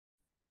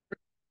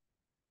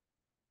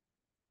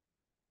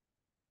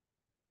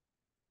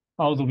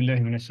أعوذ بالله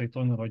من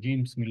الشيطان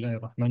الرجيم بسم الله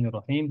الرحمن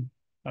الرحيم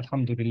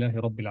الحمد لله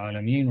رب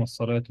العالمين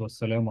والصلاة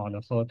والسلام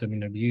على خاتم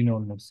النبيين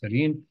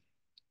والمرسلين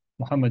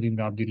محمد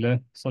بن عبد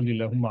الله صل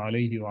اللهم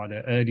عليه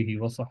وعلى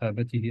آله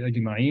وصحابته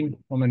أجمعين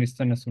ومن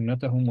استنى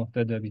سنتهم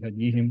واهتدى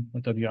بهديهم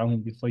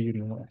وتبعهم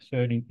بخير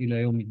وإحسان إلى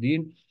يوم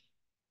الدين.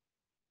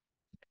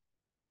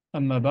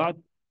 أما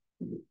بعد,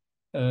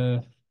 uh,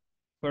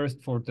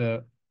 first for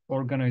the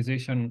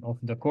organization of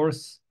the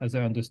course, as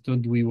I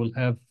understood, we will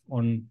have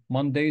on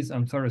Mondays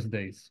and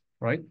Thursdays,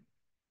 right?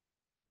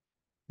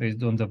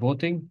 Based on the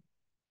voting.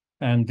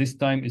 And this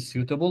time is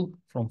suitable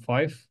from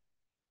 5,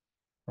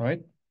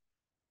 right?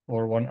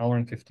 Or 1 hour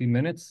and 15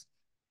 minutes.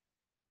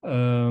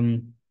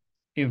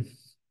 If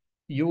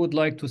you would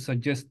like to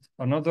suggest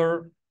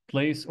another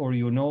place or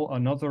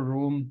another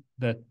room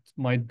that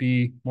might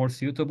be more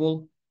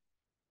suitable,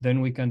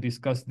 then we can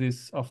discuss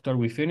this after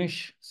we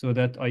finish so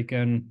that I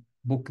can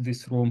book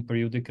this room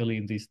periodically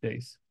in these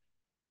days.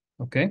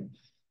 Okay?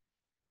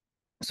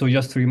 So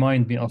just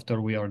remind me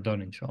after we are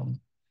done, inshallah.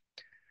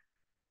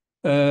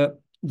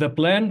 The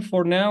plan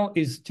for now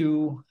is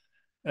to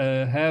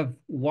have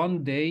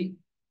one day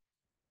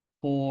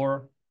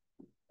for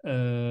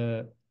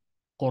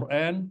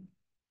Quran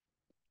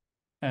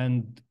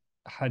and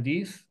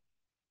Hadith.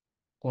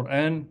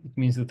 Quran, it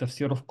means the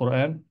tafsir of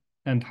Quran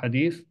and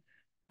Hadith.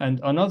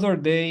 And another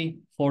day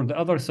for the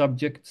other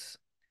subjects,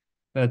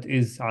 that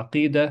is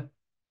Aqidah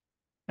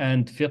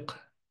and Fiqh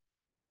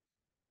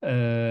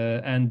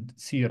and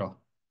Sirah.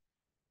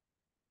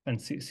 And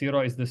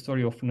Sirah is the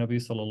story of Nabi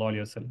sallallahu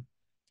alayhi wa sallam.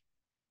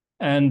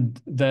 And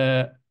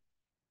the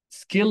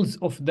skills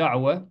of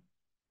da'wah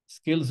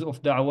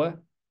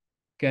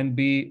can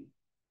be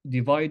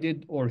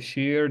divided or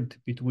shared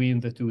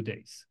between the 2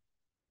 days.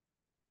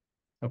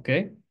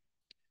 Okay?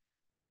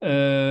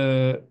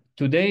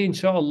 Today,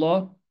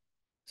 inshallah,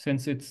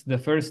 since it's the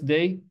first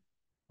day,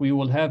 we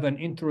will have an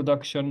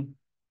introduction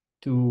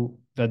to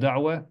the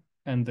da'wah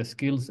and the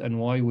skills and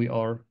why we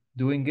are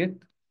doing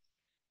it.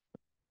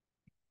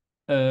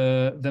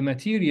 The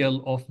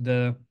material of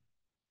the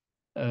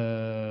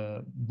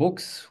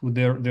books,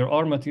 there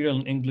are material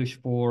in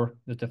English for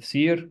the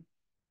tafsir,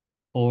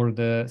 or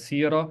the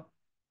seerah,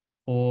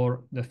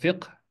 or the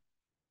fiqh.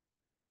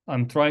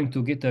 I'm trying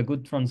to get a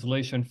good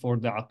translation for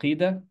the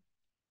aqidah,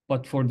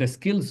 but for the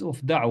skills of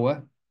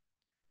da'wah,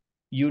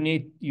 you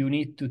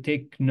need to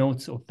take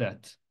notes of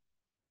that.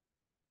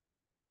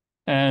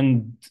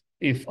 And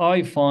if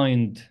I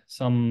find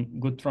some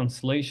good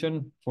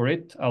translation for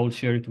it, I will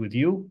share it with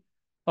you.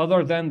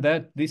 Other than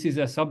that, this is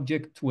a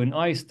subject, when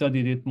I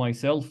studied it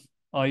myself,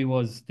 I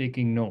was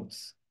taking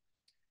notes.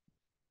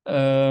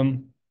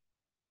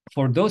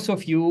 For those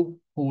of you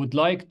who would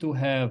like to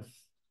have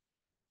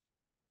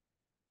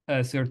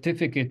a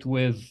certificate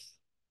with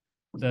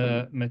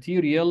the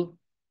material,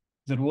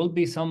 there will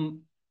be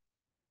some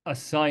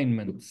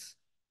assignments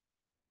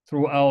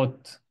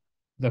throughout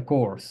the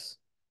course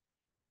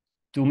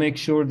to make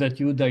sure that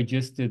you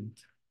digested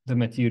the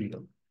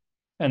material.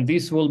 And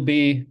this will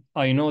be,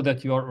 I know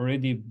that you are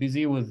already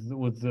busy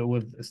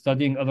with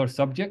studying other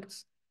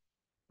subjects.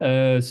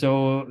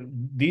 So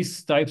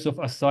these types of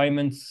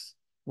assignments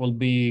will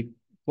be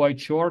quite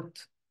short,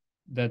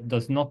 that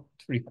does not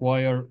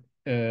require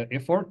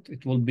effort.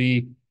 It will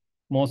be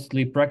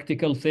mostly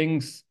practical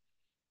things,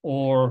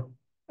 or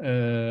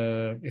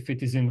if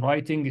it is in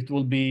writing, it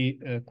will be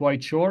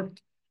quite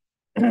short,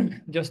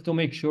 just to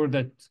make sure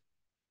that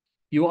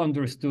you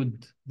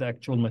understood the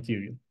actual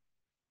material.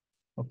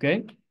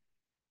 Okay?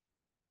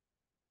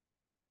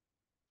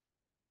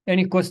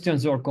 Any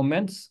questions or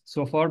comments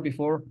so far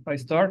before I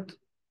start?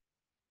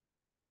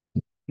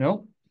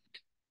 No?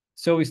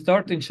 So we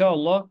start,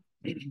 inshallah.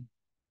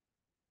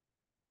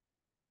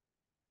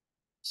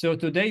 So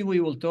today we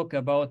will talk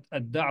about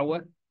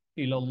ad-da'wah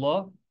ila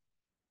Allah,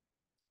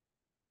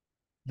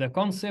 the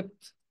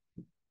concept,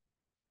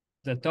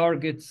 the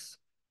targets,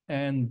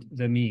 and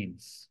the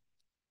means.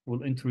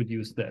 We'll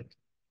introduce that.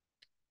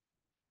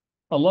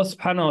 Allah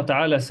subhanahu wa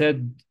ta'ala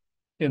said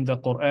in the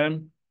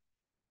Quran,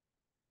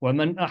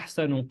 وَمَنْ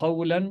أَحْسَنُ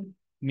قَوْلًا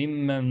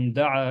مِمَّنْ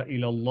دَعَا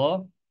إِلَى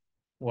اللَّهِ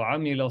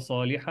وَعَمِلَ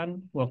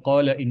صَالِحًا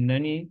وَقَالَ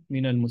إِنَّنِي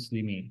مِنَ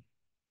الْمُسْلِمِينَ.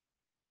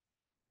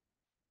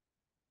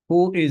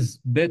 Who is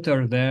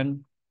better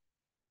than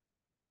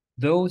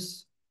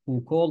those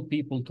who call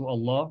people to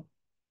Allah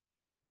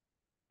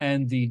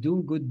and they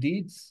do good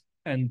deeds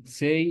and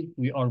say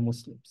we are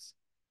Muslims?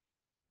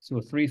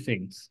 So 3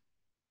 things: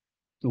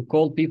 to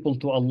call people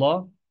to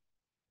Allah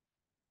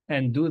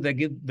and do the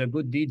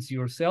good deeds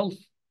yourself,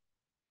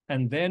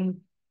 and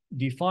then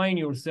define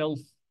yourself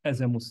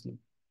as a Muslim.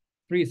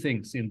 3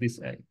 things in this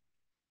ayah.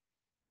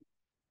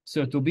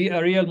 So to be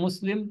a real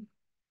Muslim,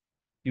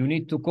 you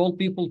need to call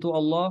people to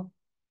Allah,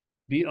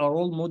 be a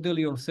role model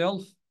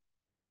yourself,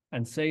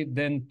 and say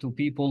then to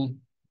people,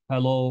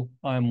 hello,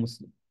 I am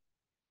Muslim.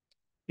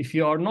 If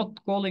you are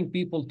not calling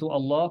people to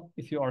Allah,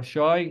 if you are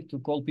shy to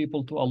call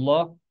people to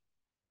Allah,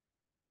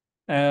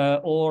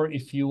 or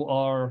if you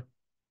are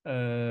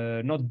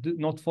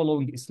not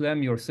following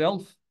Islam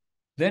yourself,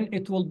 then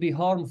it will be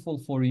harmful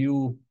for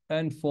you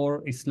and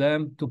for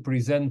Islam to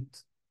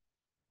present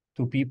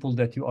to people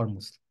that you are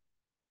Muslim.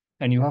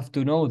 And you have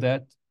to know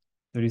that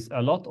there is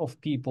a lot of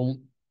people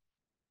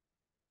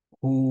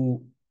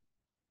who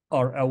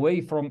are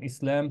away from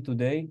Islam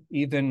today,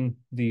 even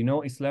they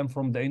know Islam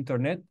from the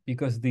internet,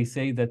 because they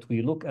say that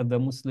we look at the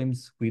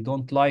Muslims, we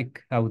don't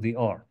like how they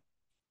are.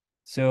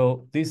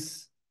 So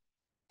this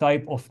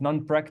type of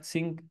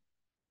non-practicing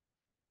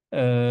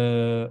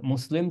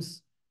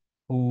Muslims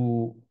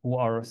who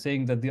are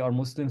saying that they are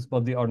Muslims,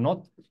 but they are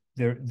not,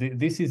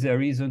 this is a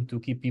reason to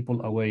keep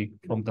people away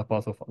from the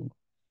path of Allah.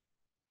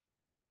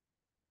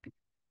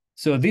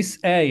 So this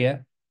ayah,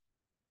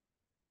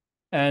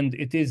 and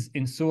it is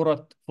in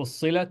Surah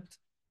Fussilat,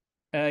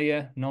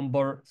 ayah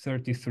number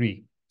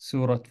 33.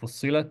 Surah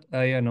Fussilat,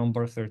 ayah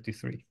number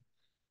 33.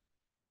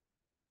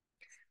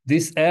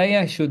 This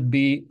ayah should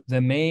be the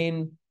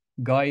main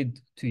guide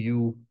to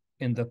you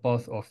in the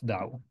path of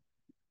da'wah.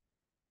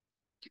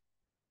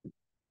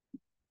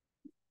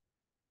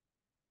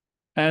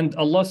 And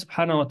Allah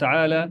subhanahu wa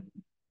ta'ala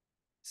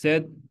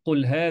said,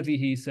 قُلْ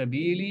هَذِهِ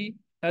سَبِيلِي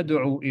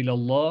أَدْعُو إِلَى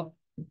اللَّهِ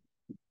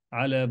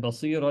على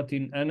بصيرة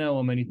أنا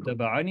ومن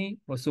اتبعني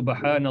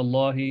وسبحان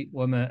الله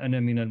وما أنا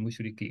من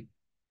المشركين.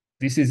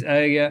 This is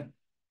ayah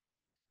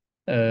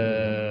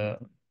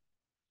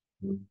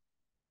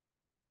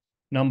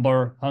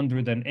number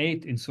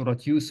 108 in Surah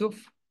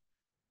Yusuf.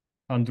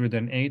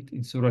 108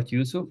 in Surah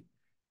Yusuf.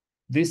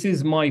 This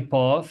is my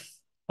path.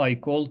 I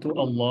call to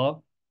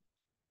Allah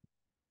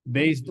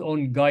based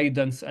on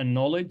guidance and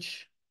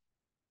knowledge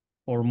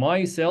for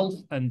myself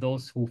and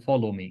those who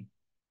follow me.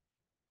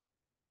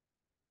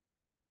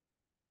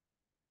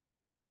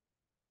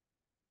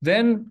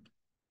 Then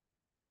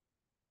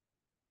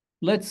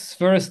let's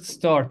first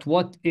start.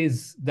 What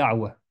is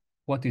da'wah?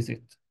 What is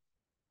it?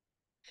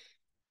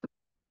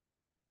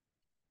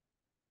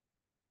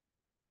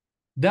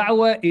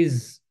 Da'wah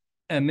is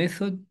a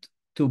method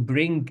to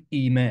bring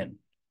Iman.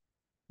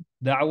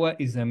 Da'wah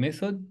is a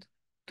method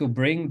to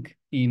bring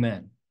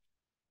Iman.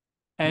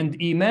 And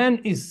Iman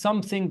is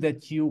something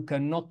that you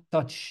cannot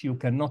touch, you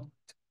cannot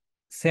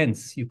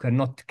sense, you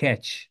cannot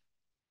catch,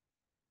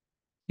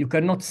 you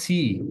cannot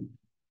see.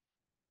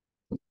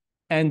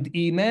 And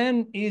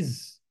Iman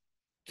is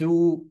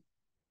to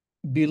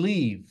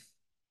believe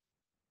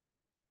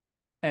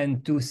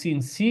and to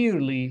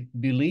sincerely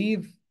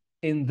believe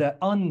in the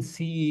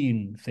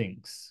unseen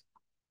things.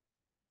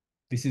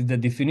 This is the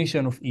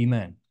definition of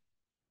Iman,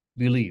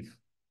 believe.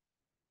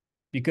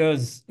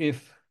 Because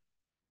if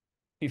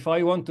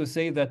I want to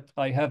say that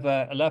I have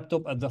a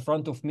laptop at the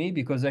front of me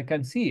because I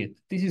can see it,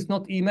 this is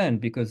not Iman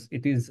because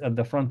it is at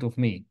the front of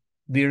me.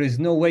 There is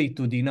no way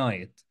to deny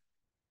it.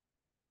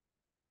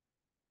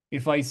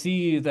 If I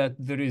see that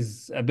there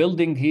is a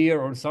building here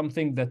or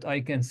something that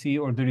I can see,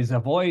 or there is a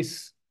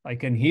voice, I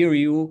can hear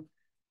you,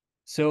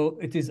 so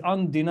it is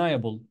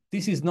undeniable.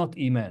 This is not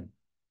Iman.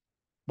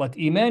 But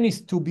Iman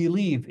is to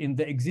believe in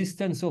the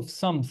existence of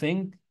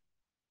something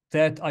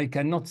that I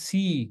cannot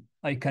see,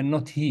 I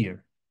cannot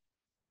hear.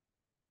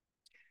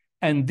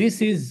 And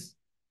this is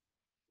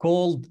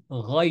called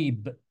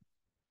ghaib.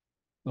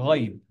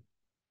 Ghaib.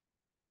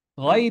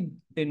 Ghaib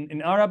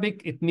in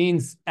Arabic, it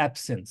means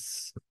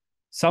absence,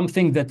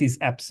 something that is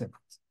absent.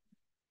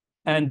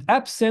 And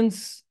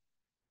absence,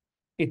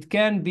 it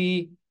can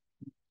be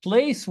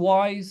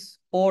place-wise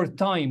or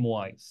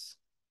time-wise.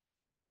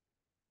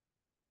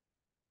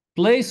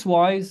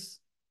 Place-wise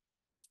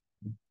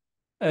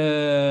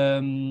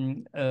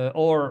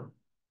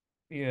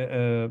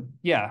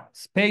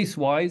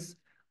space-wise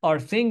are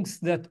things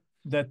that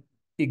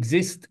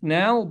exist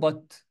now,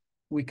 but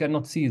we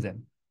cannot see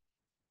them.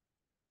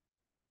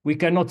 We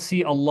cannot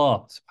see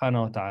Allah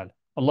subhanahu wa ta'ala.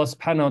 Allah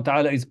subhanahu wa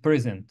ta'ala is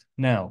present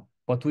now,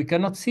 but we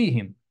cannot see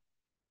him.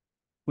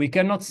 We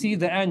cannot see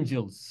the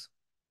angels.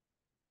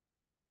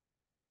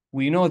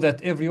 We know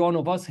that every one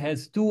of us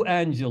has two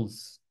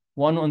angels,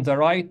 one on the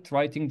right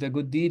writing the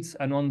good deeds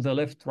and on the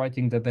left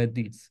writing the bad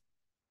deeds.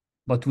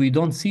 But we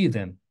don't see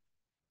them.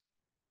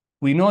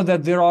 We know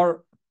that there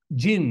are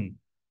jinn.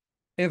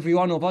 Every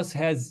one of us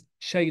has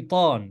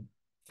shaitan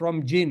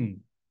from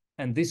jinn,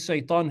 and this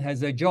shaitan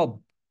has a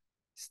job.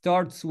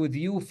 Starts with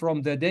you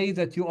from the day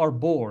that you are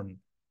born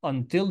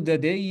until the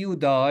day you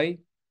die,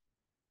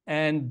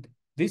 and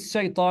this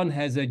shaitan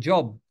has a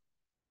job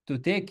to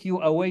take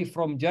you away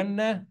from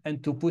Jannah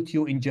and to put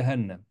you in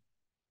Jahannam.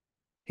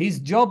 His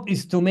job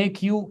is to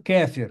make you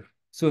kafir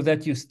so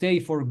that you stay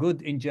for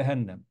good in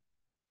Jahannam.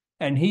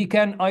 And he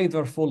can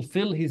either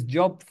fulfill his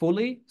job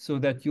fully so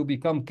that you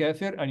become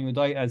kafir and you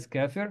die as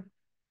kafir,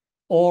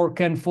 or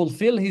can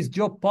fulfill his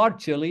job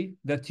partially,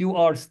 that you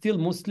are still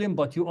Muslim,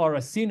 but you are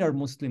a sinner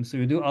Muslim. So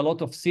you do a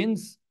lot of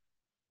sins,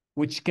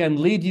 which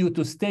can lead you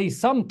to stay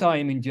some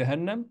time in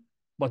Jahannam,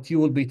 but you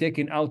will be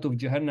taken out of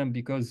Jahannam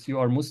because you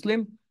are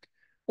Muslim.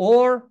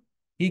 Or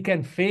he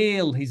can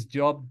fail his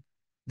job,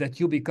 that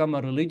you become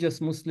a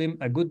religious Muslim,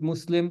 a good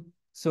Muslim,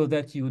 so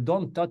that you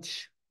don't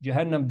touch,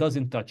 Jahannam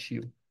doesn't touch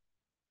you.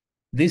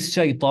 This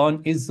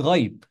shaitan is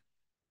ghaib.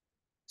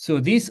 So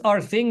these are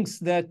things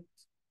that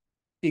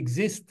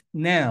exist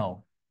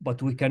now,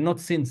 but we cannot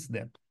sense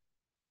them.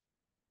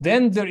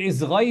 Then there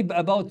is ghaib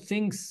about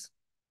things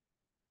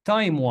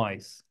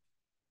time-wise,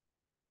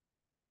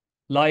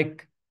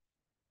 like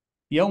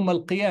Yawm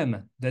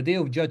al-Qiyamah, the day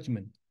of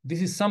judgment.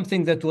 This is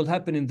something that will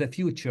happen in the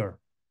future.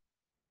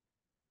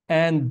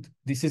 And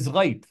this is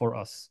ghaib for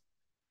us.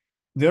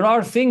 There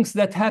are things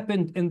that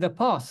happened in the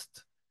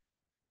past.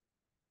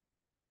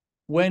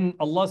 When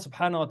Allah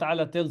subhanahu wa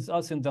ta'ala tells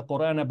us in the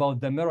Quran about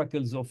the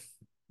miracles of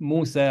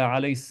Musa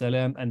alayhi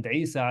salam and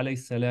Isa alayhi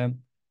salam,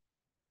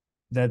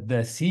 that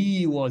the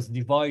sea was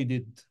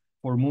divided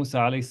for Musa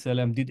alayhi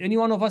salam. Did any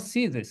one of us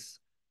see this?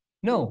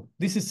 No,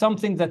 this is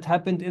something that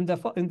happened in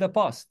the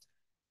past.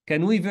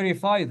 Can we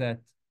verify that?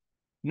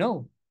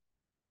 No.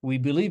 We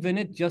believe in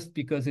it just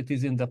because it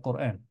is in the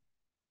Quran.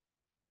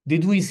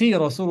 Did we see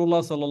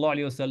Rasulullah sallallahu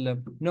alayhi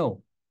wasallam?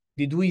 No.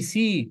 Did we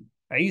see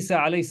Isa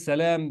alayhi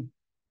salam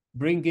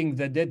bringing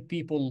the dead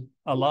people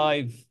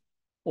alive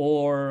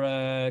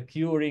or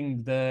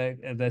curing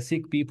the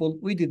sick people?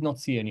 We did not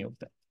see any of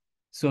that.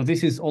 So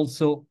this is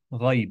also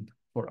ghaib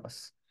for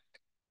us.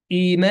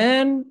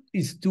 Iman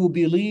is to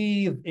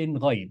believe in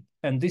ghaib.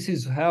 And this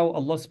is how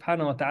Allah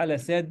subhanahu wa ta'ala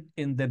said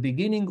in the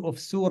beginning of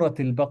Surah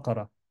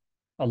Al-Baqarah.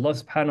 Allah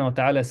subhanahu wa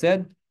ta'ala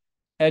said,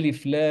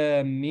 Alif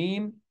Lam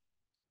Mim,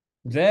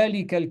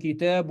 ذَلِكَ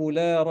الْكِتَابُ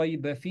لَا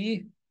رَيْبَ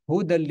فِيهِ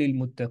هُدًى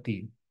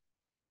لِلْمُتَّقِينَ.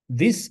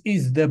 This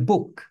is the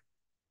book.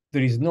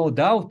 There is no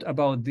doubt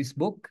about this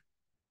book.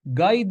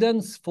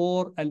 Guidance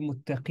for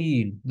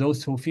al-muttaqeen,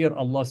 those who fear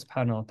Allah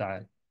subhanahu wa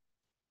ta'ala.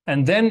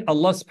 And then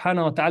Allah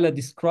subhanahu wa ta'ala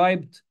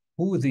described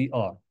who they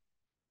are.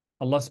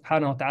 Allah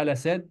subhanahu wa ta'ala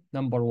said,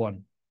 number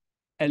one,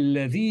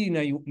 الَّذِينَ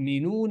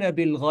يُؤْمِنُونَ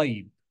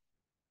بِالْغَيْبِ,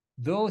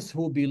 those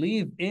who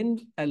believe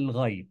in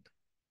al-ghayb.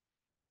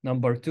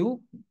 Number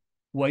two,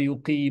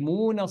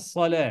 وَيُقِيمُونَ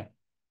الصَّلَاةِ,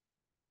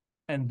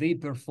 and they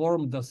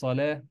perform the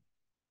salah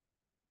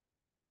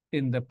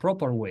in the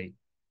proper way.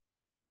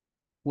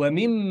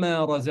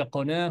 وَمِمَّا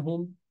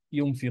رَزَقْنَاهُمْ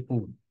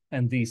يُنْفِقُونَ,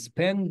 and they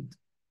spend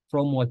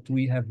from what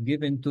we have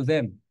given to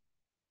them.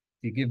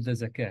 They give the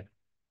zakat.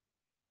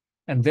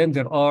 And then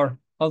there are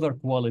other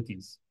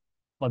qualities.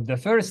 But the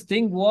first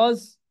thing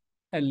was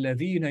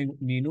الَّذِينَ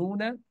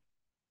يُؤْمِنُونَ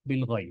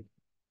بِالْغَيْبِ.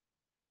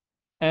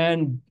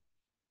 And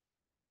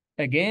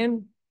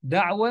again,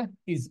 da'wah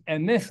is a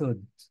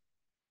method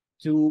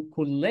to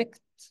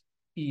collect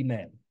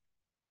iman.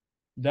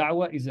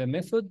 Da'wah is a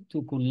method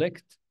to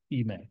collect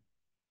iman.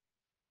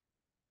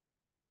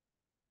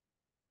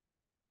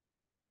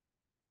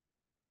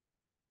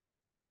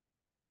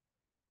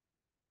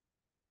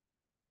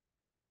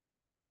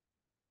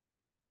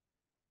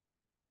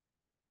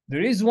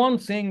 There is one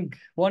thing,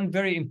 one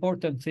very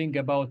important thing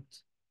about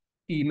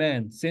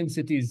iman, since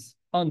it is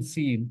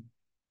unseen.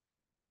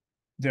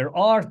 There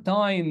are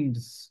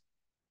times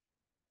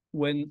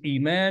when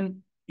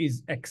iman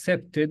is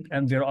accepted,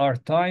 and there are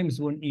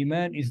times when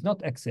iman is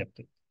not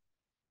accepted.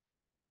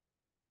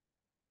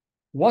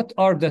 What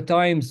are the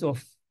times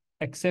of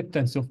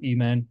acceptance of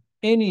iman?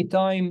 Any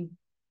time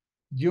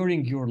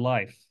during your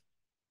life,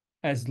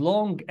 as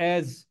long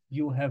as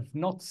you have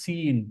not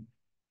seen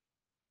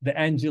the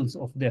angels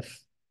of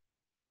death.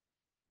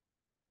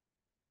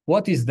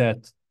 What is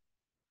that?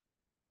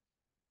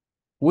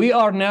 We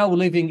are now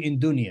living in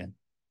dunya.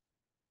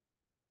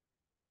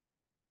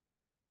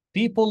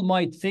 People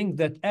might think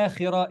that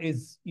akhirah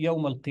is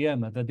Yawm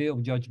al-Qiyamah, the day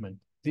of judgment.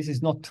 This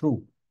is not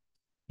true.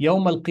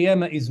 Yawm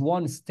al-Qiyamah is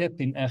one step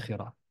in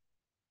akhirah.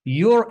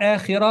 Your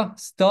akhirah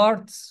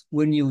starts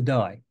when you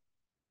die.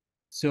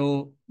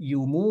 So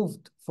you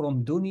moved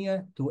from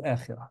dunya to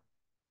akhirah.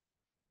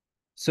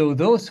 So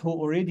those who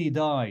already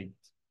died,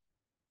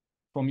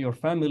 from your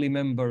family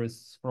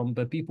members, from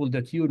the people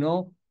that you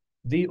know,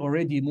 they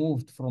already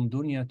moved from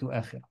dunya to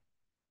akhirah.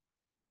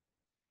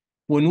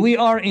 When we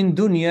are in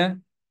dunya,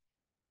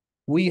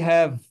 we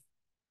have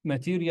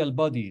material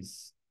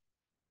bodies.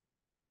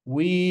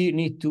 We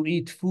need to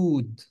eat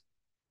food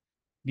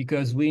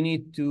because we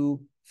need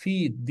to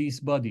feed these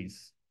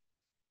bodies.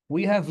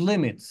 We have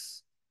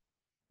limits.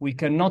 We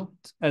cannot,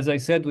 as I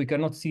said, we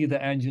cannot see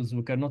the angels,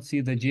 we cannot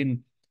see the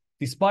jinn,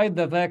 despite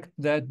the fact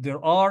that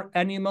there are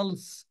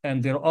animals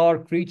and there are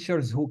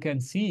creatures who can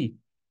see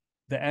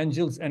the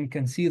angels and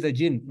can see the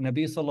jinn.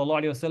 Nabi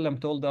sallallahu alayhi wasallam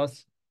told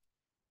us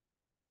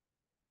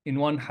in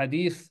one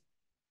hadith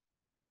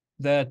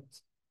that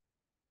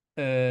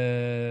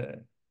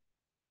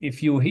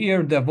if you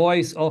hear the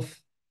voice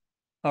of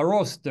a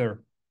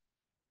rooster,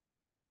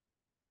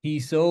 he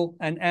saw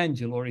an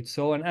angel, or it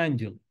saw an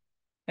angel.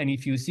 And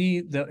if you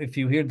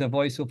hear the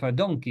voice of a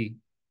donkey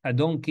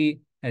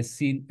has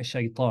seen a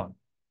shaitan.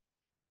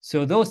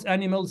 So those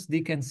animals,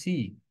 they can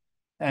see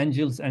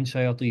angels and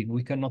shayateen.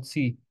 We cannot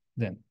see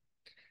them.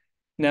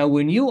 Now,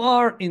 when you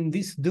are in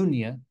this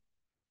dunya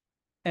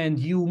and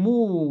you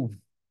move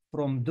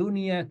from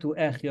dunya to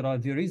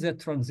akhirah, there is a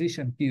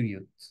transition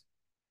period.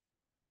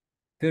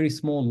 Very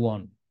small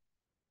one.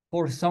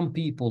 For some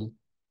people,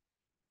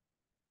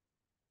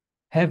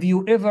 have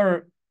you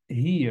ever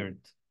heard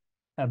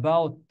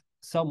about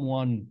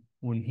someone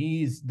when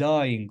he is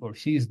dying or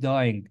she is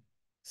dying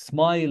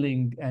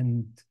smiling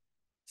and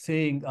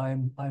saying,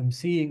 I'm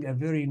seeing a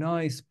very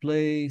nice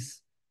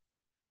place.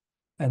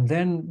 And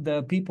then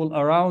the people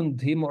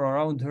around him or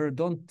around her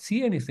don't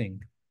see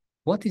anything.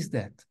 What is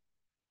that?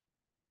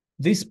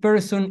 This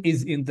person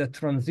is in the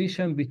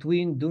transition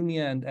between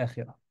dunya and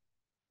akhirah.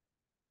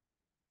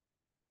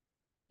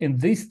 In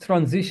this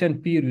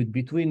transition period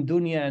between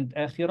dunya and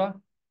akhirah,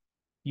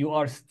 you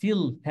are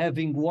still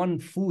having one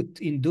foot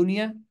in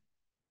dunya,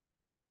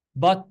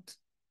 but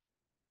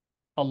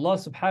Allah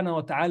subhanahu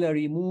wa ta'ala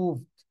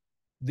removed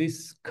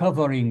this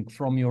covering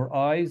from your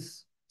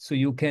eyes so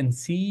you can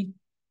see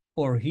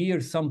or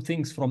hear some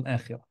things from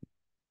akhirah.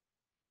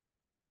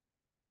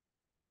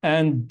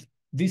 And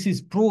this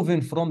is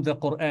proven from the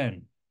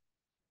Quran.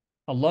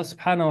 Allah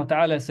subhanahu wa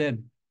ta'ala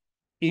said,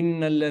 إِنَّ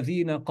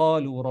الَّذِينَ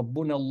قَالُوا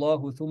رَبُّنَا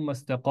اللَّهُ ثُمَّ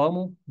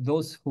اسْتَقَامُوا,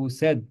 those who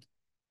said,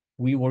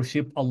 we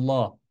worship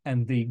Allah,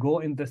 and they go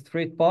in the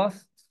straight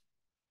path,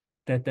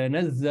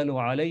 تَتَنَزَّلُ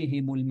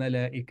عَلَيْهِمُ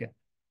الْمَلَائِكَةِ,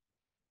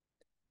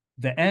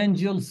 the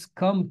angels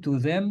come to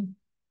them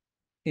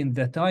in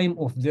the time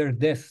of their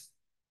death.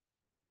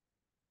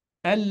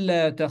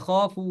 أَلَّا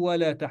تَخَافُوا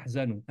وَلَا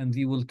تَحْزَنُوا, and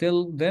they will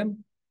tell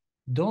them,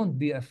 don't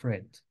be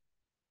afraid,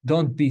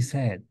 don't be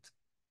sad.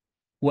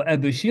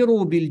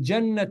 وَأَبْشِرُوا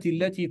بِالْجَنَّةِ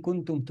الَّتِي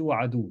كُنْتُمْ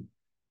تُوعَدُونَ,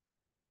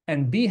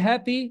 and be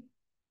happy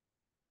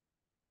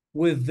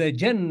with the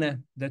Jannah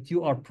that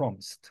you are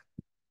promised.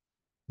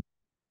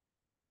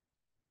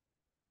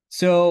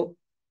 So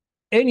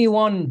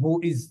anyone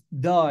who is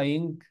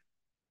dying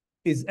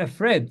is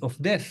afraid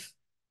of death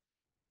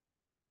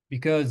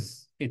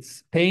because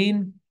it's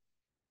pain,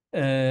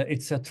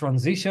 it's a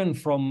transition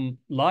from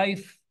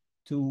life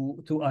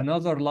to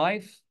another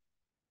life.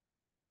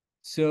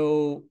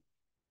 So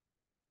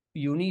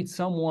you need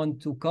someone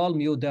to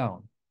calm you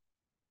down.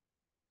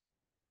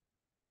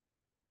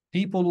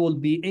 People will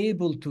be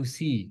able to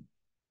see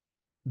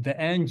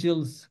the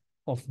angels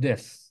of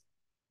death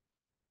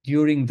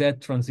during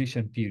that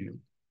transition period,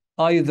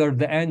 either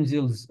the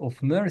angels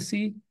of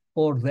mercy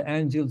or the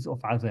angels of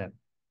azab.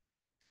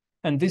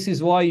 And this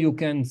is why you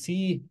can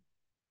see,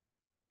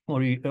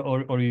 or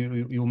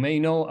you may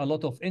know a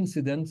lot of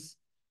incidents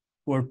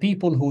where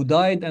people who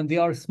died and they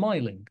are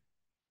smiling.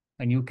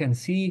 And you can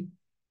see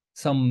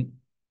some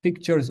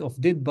pictures of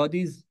dead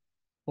bodies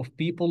of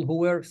people who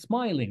were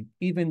smiling.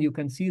 Even you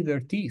can see their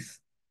teeth.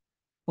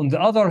 On the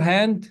other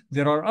hand,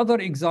 there are other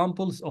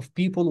examples of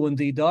people when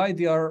they die,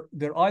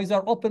 their eyes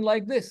are open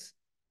like this,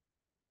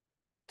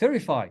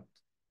 terrified.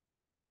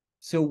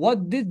 So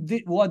what did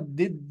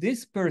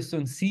this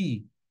person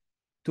see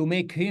to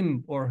make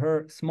him or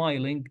her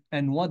smiling,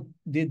 and what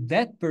did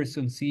that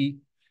person see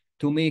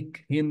to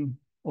make him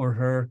or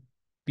her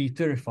be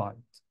terrified?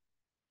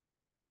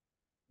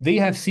 They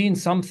have seen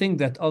something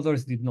that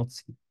others did not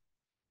see.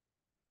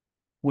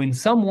 When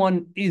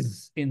someone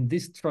is in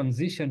this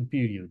transition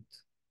period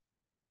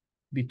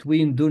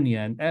between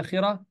dunya and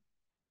akhirah,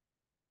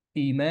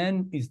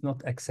 iman is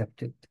not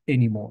accepted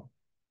anymore,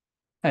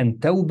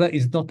 and tawbah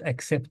is not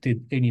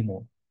accepted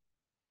anymore.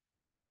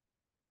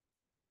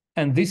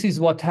 And this is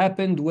what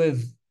happened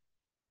with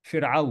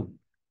Fir'aun.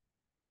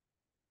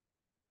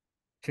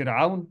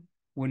 Fir'aun,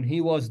 when he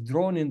was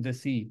drawn in the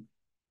sea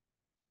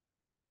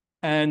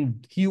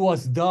and he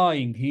was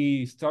dying,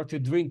 he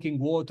started drinking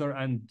water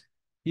and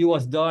he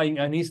was dying,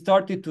 and he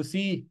started to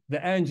see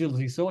the angels.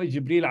 He saw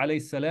Jibreel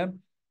alayhi salam.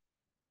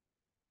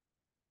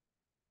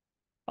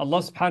 Allah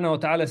subhanahu wa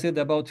ta'ala said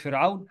about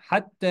Fir'aun,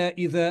 حَتَّى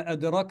إِذَا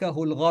أَدْرَكَهُ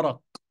الْغَرَقِ,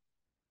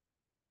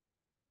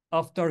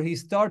 after he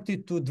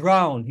started to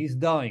drown, he's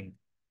dying.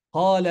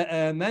 قال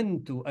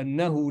آمنت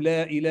أنه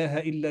لا إله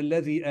إلا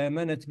الذي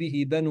آمنت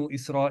به بنو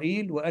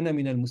إسرائيل وأنا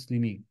من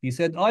المسلمين. He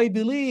said, I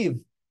believe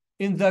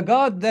in the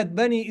God that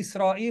Bani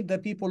Israel, the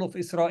people of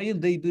Israel,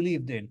 they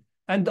believed in,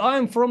 and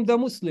I'm from the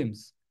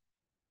Muslims.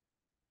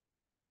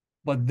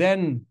 But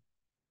then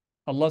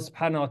Allah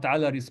subhanahu wa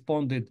ta'ala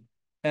responded,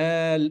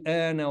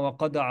 الآن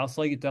وقد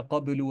عصيت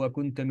قبل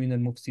وكنت من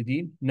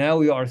المفسدين.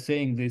 Now you are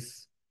saying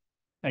this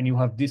and you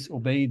have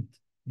disobeyed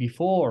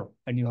before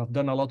and you have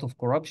done a lot of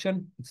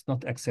corruption. It's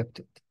not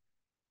accepted.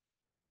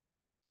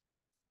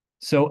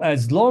 So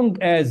as long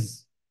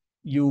as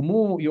you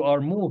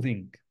are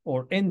moving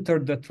or enter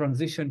the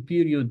transition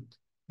period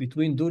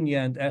between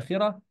dunya and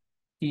akhirah,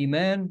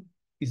 iman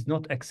is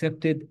not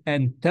accepted,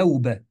 and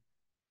tawbah,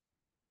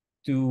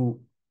 to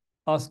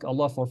ask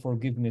Allah for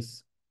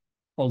forgiveness,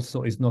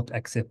 also is not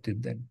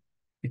accepted then.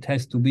 It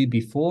has to be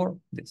before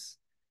this.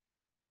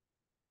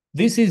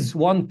 This is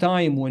one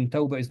time when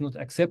tawbah is not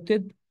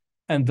accepted,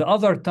 and the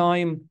other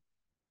time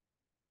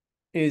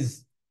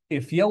is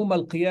if Yawm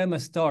al-Qiyamah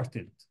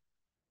started.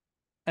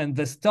 And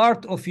the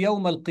start of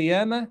Yawm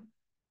al-Qiyamah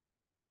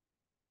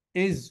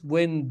is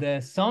when the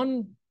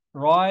sun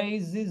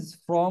rises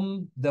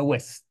from the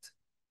west.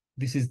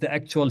 This is the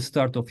actual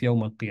start of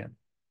Yawm al-Qiyamah.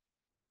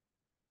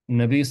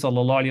 Nabi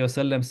sallallahu alayhi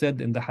wa sallam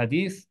said in the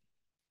hadith,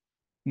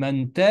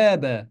 من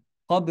تاب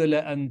قبل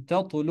أن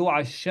تطلع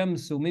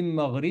الشمس من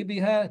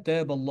مغربها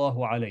تاب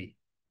الله عليه.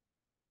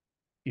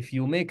 If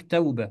you make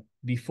tawbah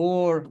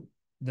before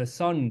the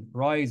sun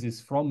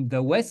rises from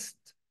the west,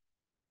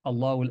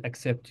 Allah will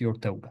accept your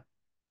tawbah.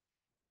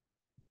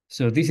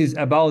 So this is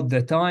about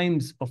the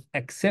times of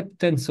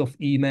acceptance of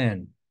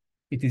Iman.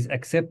 It is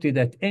accepted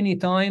at any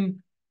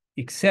time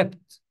except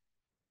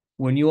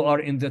when you are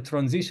in the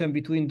transition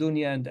between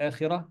dunya and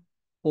akhirah,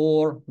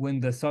 or when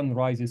the sun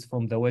rises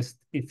from the west.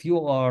 If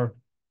you are,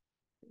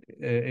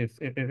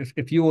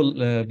 if you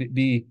will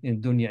be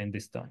in dunya in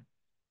this time.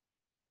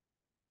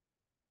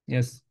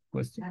 Yes,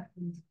 question.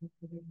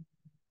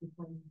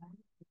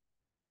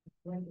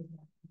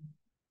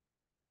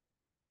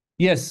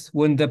 Yes,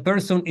 when the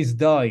person is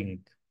dying.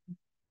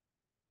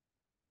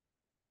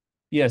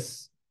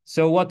 Yes.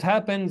 So what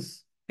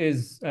happens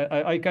is,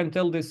 I can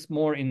tell this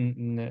more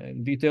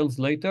in details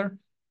later,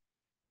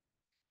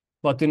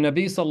 but the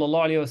Nabi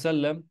sallallahu alayhi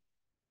wasallam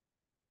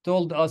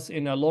told us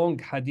in a long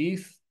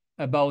hadith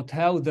about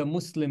how the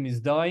Muslim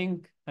is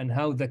dying and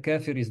how the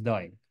kafir is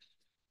dying.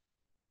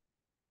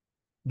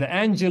 The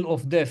angel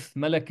of death,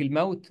 Malak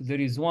al-Maut,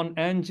 there is one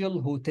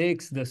angel who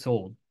takes the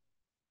soul,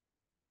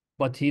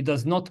 but he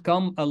does not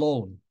come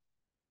alone.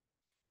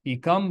 He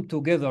comes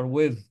together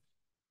with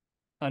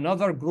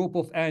another group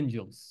of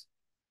angels,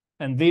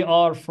 and they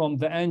are from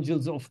the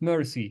angels of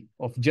mercy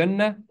of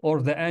Jannah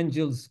or the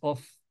angels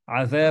of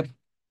Azab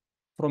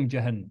from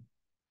Jahannam.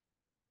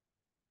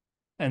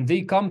 And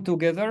they come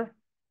together,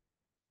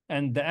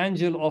 and the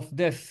angel of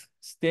death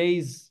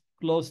stays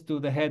close to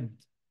the head,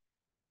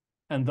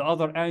 and the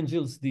other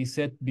angels, they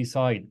sit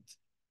beside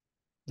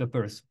the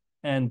person,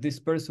 and this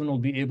person will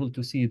be able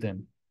to see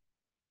them.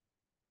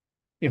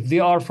 If they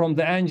are from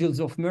the angels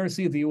of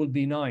mercy, they will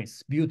be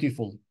nice,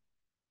 beautiful.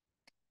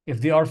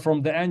 If they are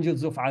from the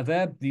angels of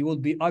Azab, they will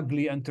be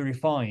ugly and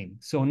terrifying.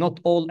 So not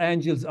all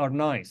angels are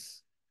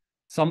nice.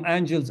 Some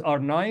angels are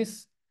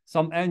nice,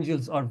 some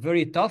angels are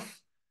very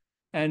tough,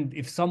 and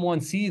if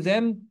someone sees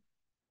them,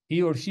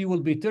 he or she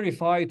will be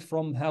terrified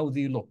from how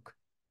they look.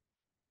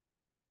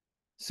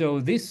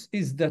 So this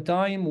is the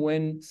time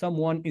when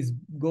someone is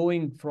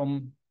going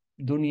from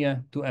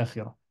dunya to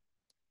akhirah.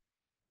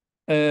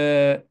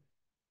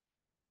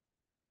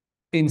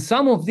 In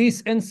some of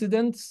these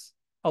incidents,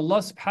 Allah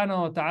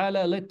subhanahu wa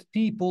ta'ala let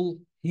people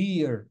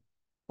hear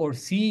or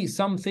see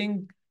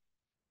something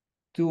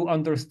to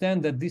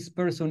understand that this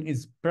person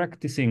is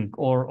practicing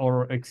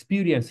or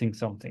experiencing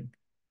something,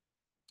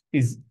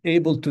 is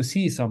able to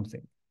see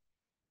something,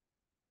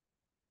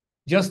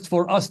 just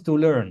for us to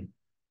learn.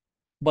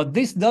 But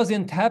this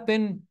doesn't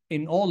happen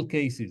in all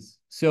cases.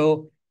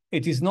 So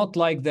it is not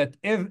like that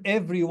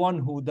everyone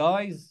who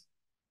dies,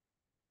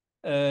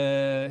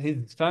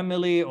 his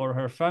family or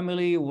her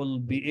family will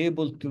be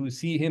able to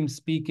see him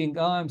speaking,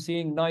 oh, I'm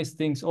seeing nice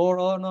things, or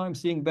oh, no, I'm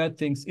seeing bad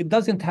things. It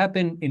doesn't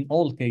happen in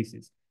all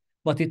cases,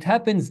 but it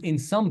happens in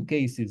some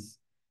cases,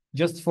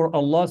 just for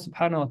Allah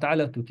subhanahu wa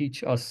ta'ala to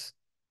teach us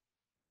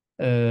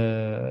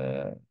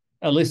a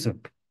lesson.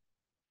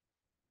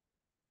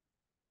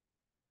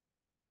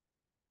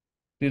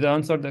 Did I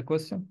answer the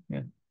question?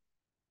 Yeah.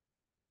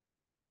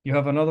 You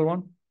have another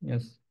one?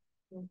 Yes.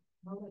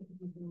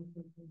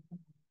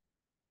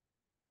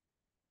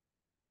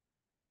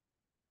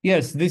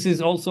 Yes, this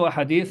is also a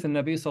hadith. And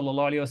Nabi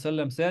sallallahu alayhi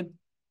wasallam said,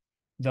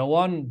 the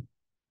one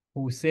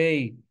who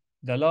say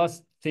the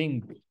last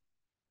thing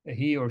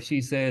he or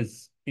she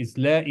says is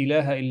La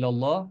ilaha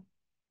illallah,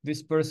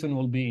 this person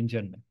will be in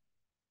Jannah.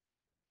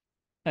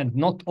 And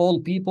not all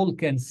people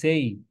can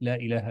say La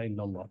ilaha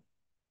illallah.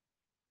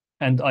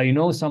 And I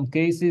know some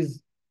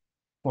cases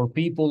for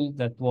people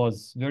that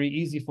was very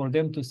easy for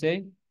them to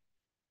say,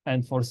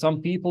 and for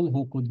some people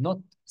who could not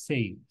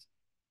say it.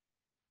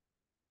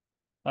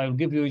 I'll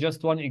give you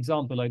just one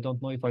example. I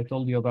don't know if I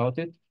told you about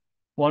it.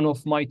 One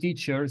of my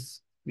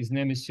teachers, his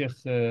name is Sheikh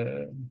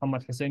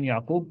Muhammad Hussein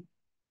Yaqub.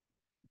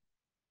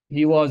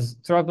 He was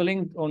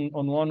traveling on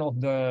one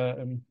of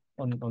the,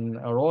 on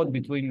a road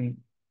between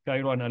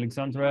Cairo and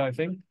Alexandria, I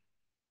think.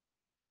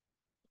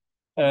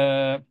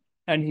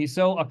 And he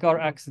saw a car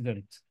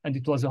accident, and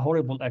it was a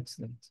horrible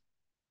accident.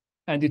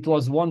 And it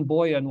was one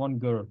boy and one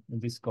girl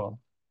in this car.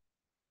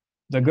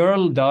 The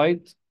girl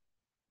died,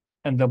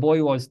 and the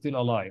boy was still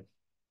alive.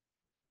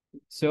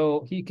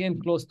 So he came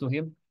close to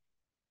him,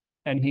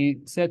 and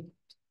he said,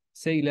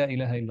 say La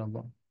ilaha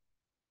illallah.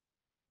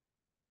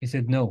 He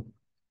said, no.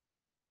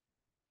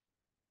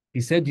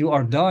 He said, you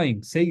are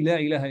dying. Say La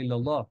ilaha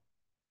illallah.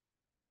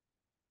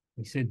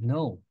 He said,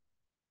 no,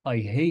 I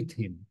hate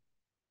him.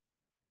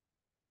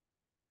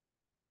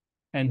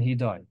 And he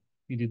died.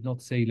 He did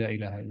not say La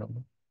ilaha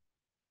illallah.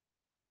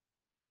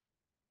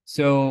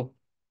 So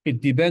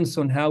it depends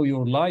on how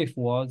your life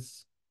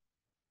was,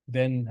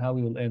 then how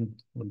your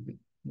end will be.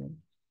 Yeah.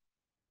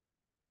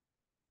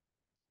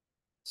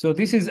 So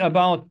this is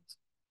about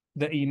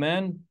the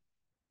Iman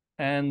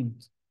and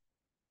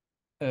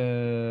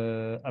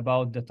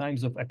about the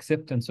times of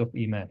acceptance of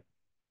Iman.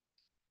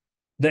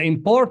 The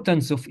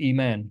importance of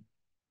Iman,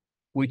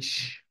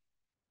 which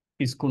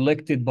is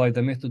collected by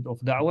the method of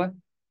Dawah,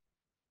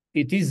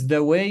 it is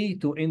the way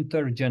to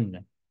enter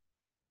Jannah.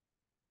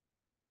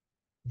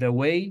 The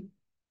way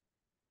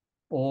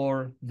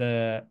or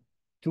the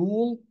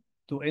tool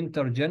to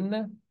enter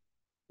Jannah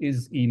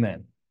is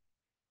Iman.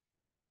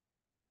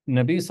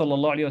 Nabi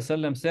sallallahu alayhi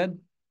wasallam said,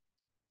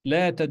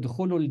 لا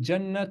تدخلوا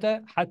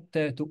الجنة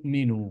حتى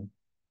تؤمنوا.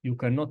 You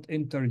cannot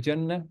enter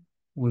Jannah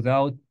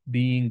without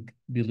being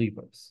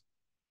believers.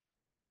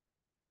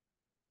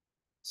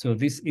 So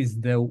this is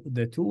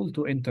the tool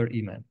to enter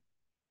Iman.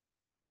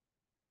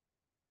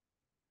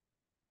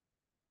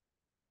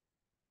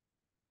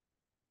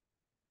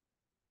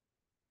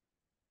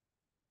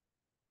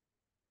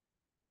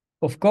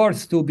 Of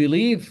course, to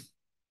believe,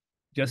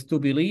 just to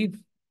believe,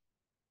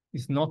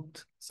 is not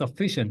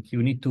sufficient.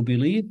 You need to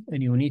believe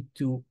and you need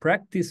to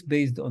practice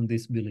based on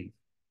this belief.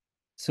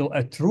 So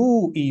a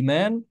true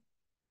Iman,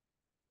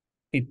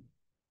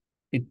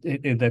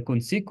 the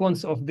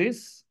consequence of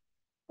this,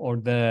 or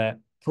the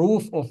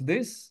proof of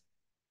this,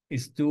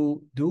 is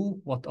to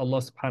do what Allah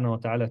subhanahu wa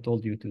ta'ala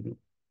told you to do.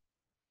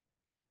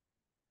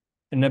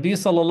 And Nabi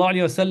sallallahu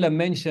alayhi wasallam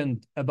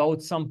mentioned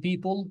about some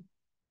people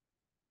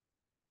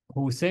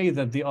who say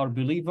that they are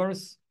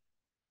believers,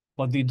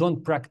 but they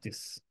don't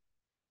practice.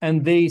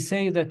 And they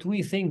say that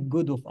we think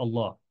good of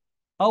Allah.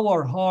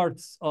 Our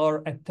hearts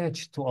are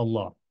attached to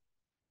Allah.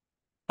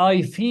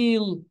 I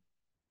feel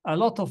a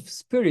lot of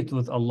spirit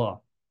with Allah.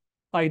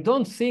 I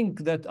don't think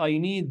that I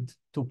need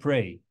to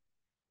pray.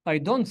 I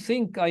don't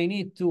think I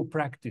need to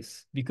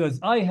practice because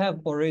I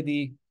have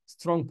already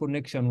strong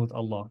connection with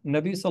Allah.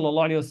 Nabi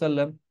sallallahu alayhi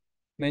wasallam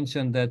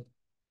mentioned that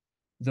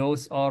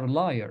those are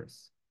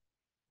liars.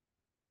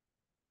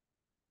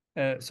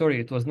 Sorry,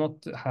 it was not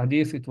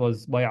hadith, it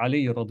was by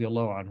Ali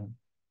radiallahu anhu.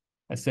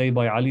 I say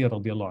by Ali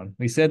radiallahu anhu.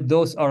 He said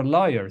those are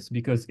liars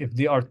because if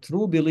they are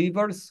true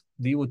believers,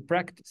 they would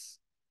practice.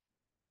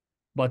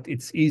 But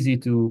it's easy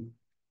to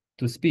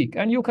speak.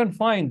 And you can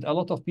find a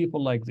lot of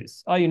people like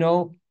this. I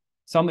know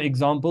some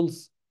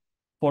examples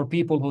for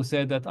people who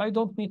say that I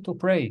don't need to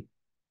pray.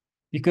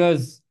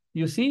 Because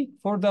you see,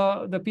 for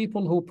the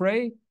people who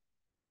pray,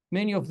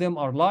 many of them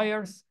are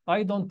liars.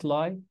 I don't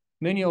lie.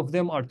 Many of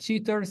them are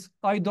cheaters.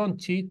 I don't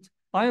cheat.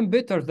 I am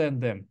better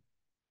than them.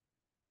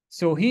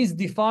 So he's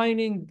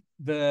defining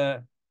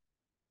the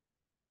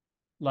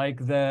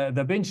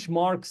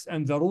benchmarks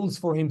and the rules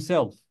for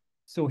himself.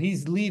 So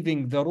he's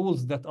leaving the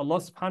rules that Allah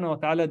subhanahu wa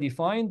ta'ala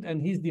defined,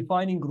 and he's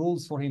defining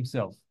rules for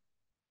himself.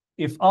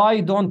 If I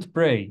don't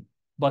pray,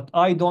 but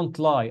I don't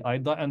lie,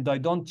 and I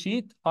don't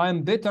cheat,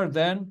 I'm better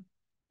than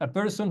a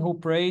person who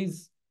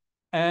prays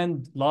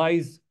and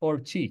lies or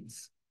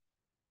cheats.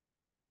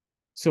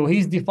 So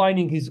he's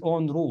defining his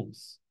own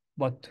rules.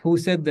 But who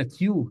said that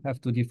you have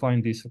to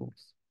define these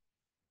rules?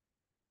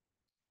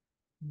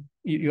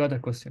 You had a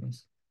question.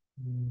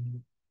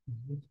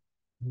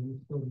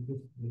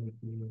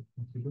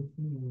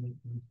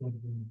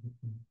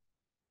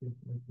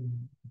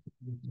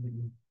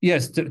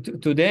 Yes,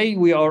 today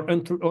we are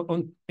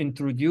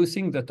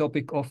introducing the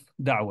topic of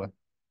Dawah.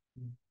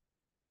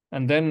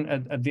 And then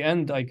at the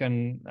end, I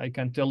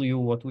can tell you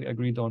what we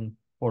agreed on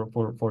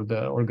for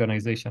the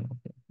organization.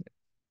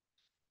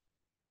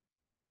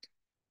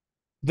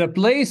 The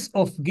place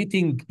of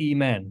getting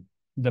Iman,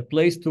 the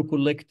place to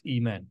collect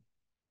Iman,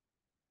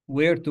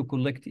 where to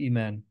collect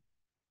Iman,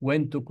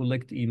 when to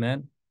collect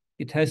Iman,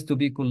 it has to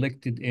be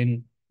collected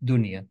in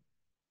dunya.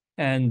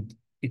 And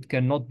it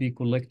cannot be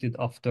collected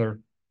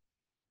after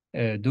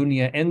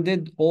dunya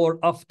ended or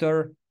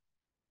after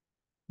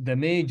the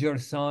major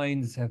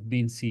signs have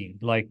been seen,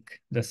 like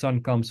the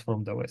sun comes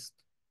from the west.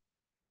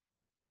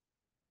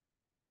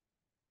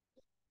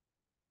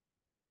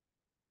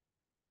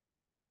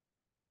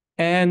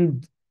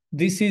 And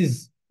this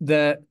is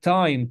the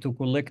time to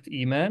collect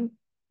Iman.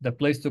 The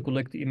place to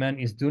collect Iman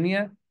is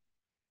dunya.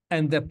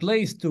 And the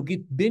place to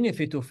get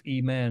benefit of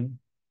Iman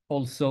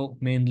also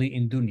mainly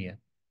in dunya,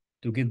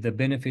 to get the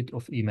benefit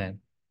of Iman.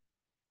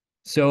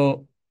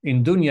 So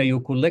in dunya, you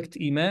collect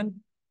Iman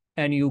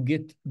and you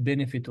get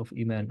benefit of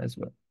Iman as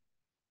well.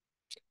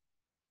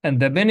 And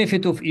the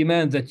benefit of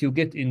Iman that you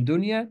get in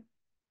dunya,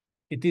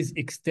 it is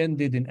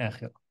extended in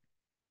akhirah.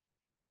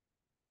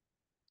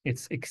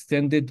 It's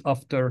extended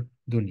after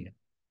dunya.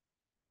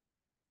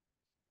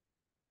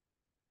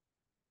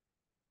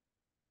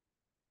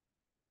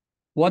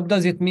 What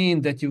does it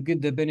mean that you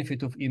get the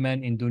benefit of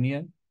Iman in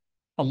dunya?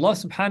 Allah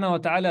subhanahu wa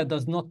ta'ala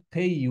does not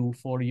pay you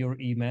for your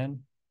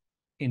Iman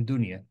in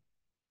dunya.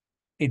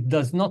 It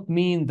does not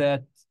mean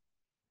that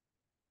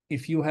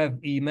if you have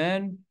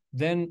Iman,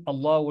 then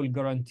Allah will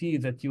guarantee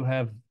that you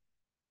have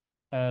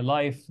a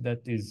life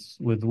that is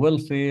with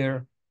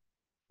welfare,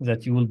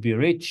 that you will be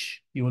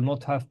rich, you will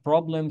not have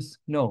problems.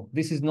 No,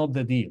 this is not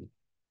the deal.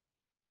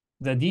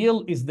 The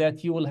deal is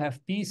that you will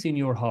have peace in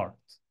your heart.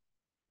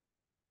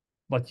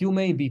 But you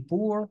may be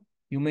poor,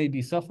 you may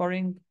be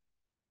suffering,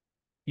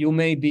 you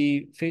may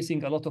be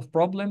facing a lot of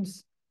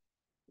problems,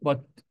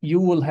 but you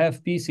will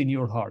have peace in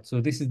your heart. So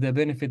this is the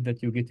benefit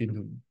that you get in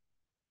dunya.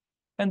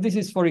 And this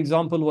is, for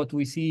example, what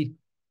we see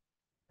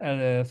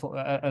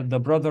the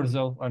brothers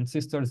and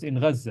sisters in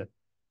Gaza.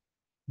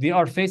 They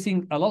are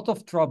facing a lot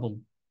of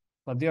trouble,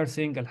 but they are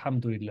saying,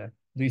 Alhamdulillah.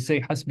 They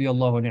say, Hasbi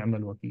Allah wa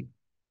ni'mal wakeel.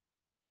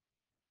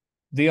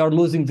 They are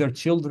losing their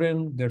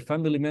children, their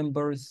family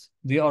members.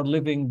 They are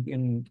living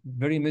in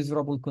very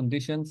miserable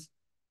conditions,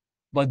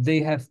 but they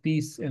have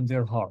peace in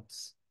their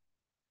hearts.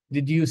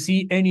 Did you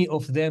see any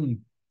of them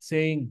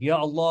saying, Ya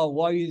Allah,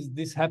 why is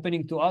this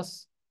happening to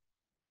us?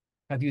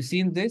 Have you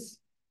seen this?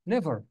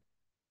 Never.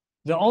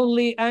 The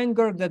only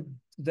anger that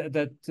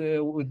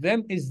with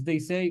them is they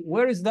say,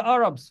 where is the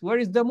Arabs? Where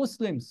is the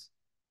Muslims?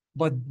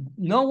 But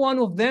no one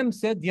of them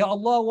said, Ya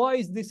Allah, why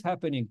is this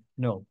happening?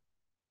 No.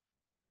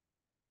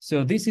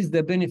 So this is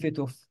the benefit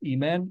of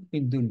Iman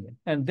in dunya.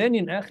 And then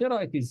in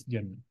Akhirah, it is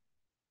Jannah.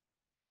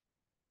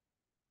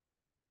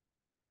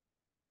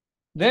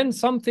 Then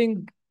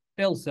something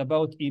else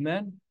about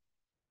Iman.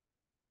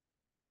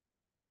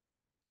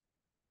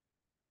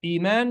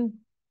 Iman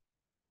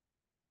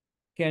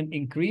can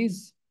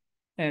increase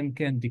and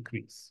can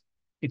decrease.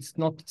 It's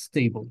not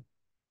stable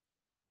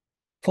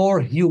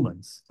for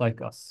humans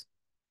like us.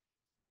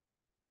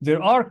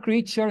 There are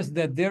creatures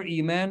that their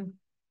Iman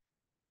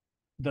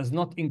does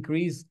not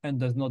increase and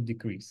does not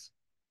decrease.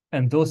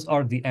 And those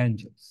are the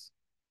angels.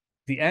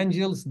 The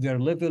angels, their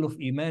level of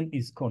Iman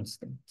is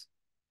constant.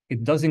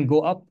 It doesn't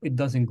go up, it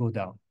doesn't go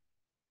down.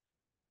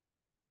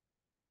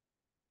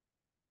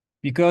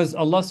 Because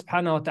Allah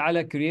subhanahu wa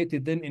ta'ala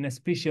created them in a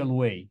special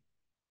way.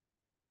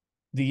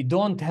 They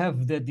don't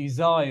have the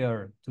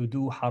desire to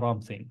do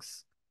haram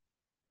things.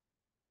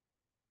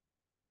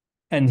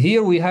 And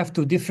here we have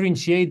to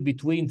differentiate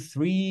between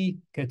three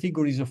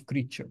categories of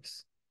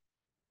creatures.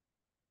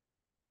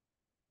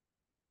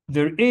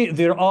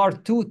 There are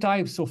two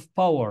types of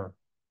power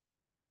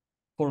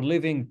for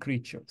living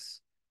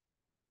creatures.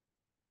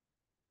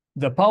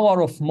 The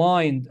power of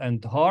mind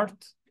and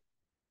heart.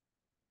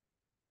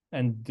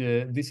 And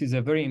this is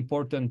a very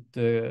important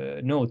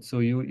note, so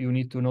you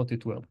need to note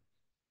it well.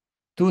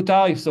 Two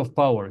types of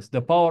powers,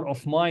 the power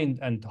of mind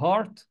and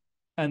heart,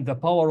 and the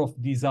power of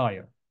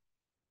desire.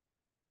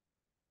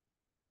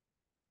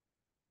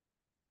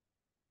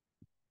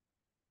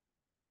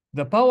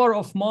 The power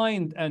of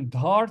mind and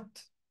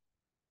heart,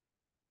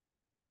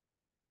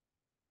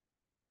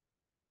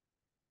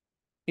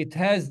 it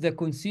has the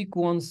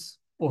consequence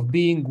of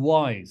being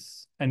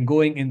wise and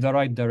going in the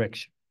right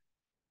direction.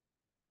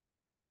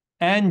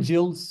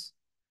 Angels,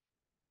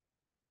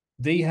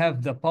 they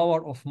have the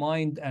power of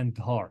mind and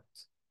heart,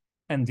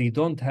 and they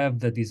don't have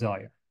the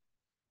desire.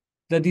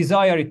 The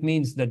desire, it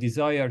means the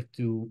desire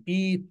to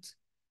eat,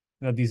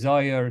 the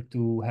desire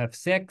to have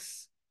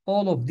sex,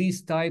 all of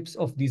these types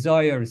of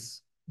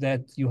desires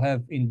that you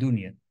have in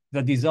dunya.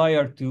 The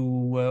desire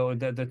to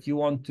that you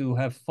want to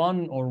have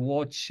fun or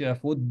watch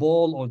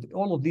football, or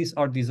all of these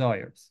are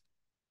desires.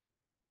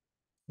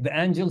 The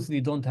angels, they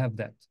don't have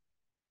that.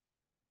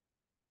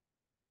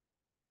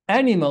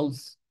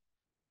 Animals,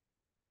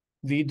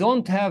 they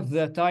don't have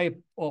the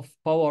type of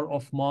power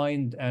of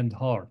mind and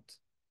heart,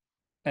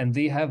 and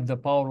they have the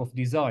power of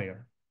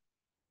desire.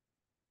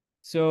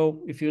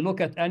 So if you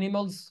look at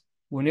animals,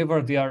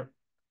 whenever they are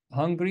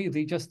hungry,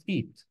 they just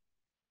eat.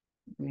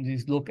 You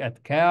just look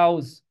at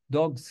cows,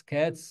 dogs,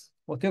 cats,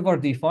 whatever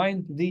they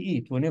find, they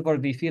eat. Whenever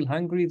they feel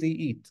hungry, they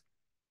eat.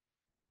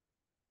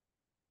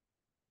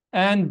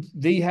 And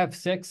they have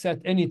sex at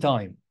any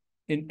time,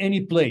 in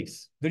any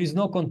place. There is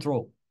no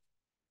control.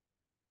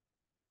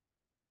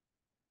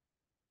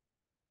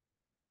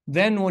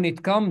 Then when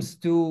it comes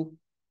to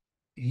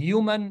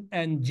human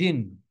and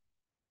jinn,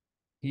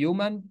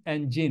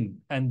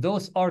 and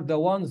those are the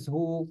ones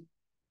who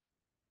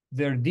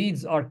their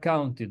deeds are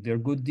counted, their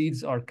good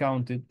deeds are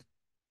counted,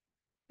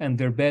 and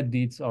their bad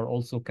deeds are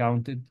also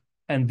counted,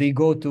 and they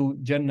go to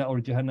Jannah or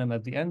Jahannam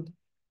at the end.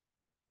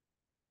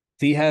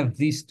 They have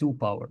these two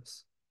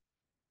powers,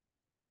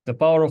 the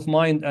power of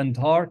mind and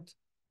heart,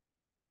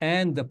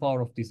 and the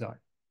power of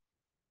desire.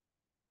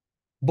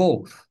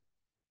 Both.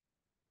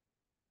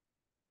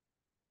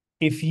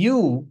 If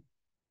you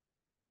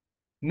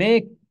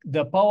make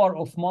the power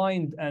of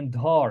mind and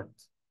heart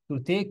to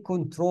take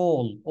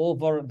control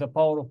over the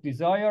power of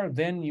desire,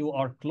 then you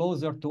are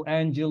closer to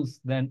angels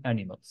than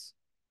animals.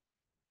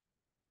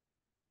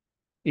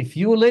 If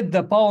you let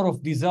the power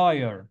of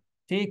desire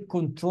take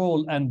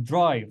control and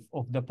drive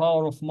of the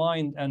power of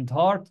mind and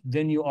heart,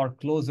 then you are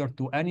closer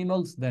to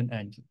animals than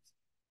angels.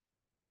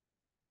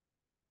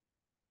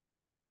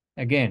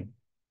 Again,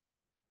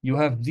 you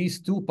have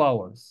these two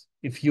powers.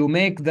 If you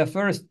make the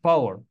first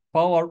power,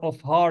 power of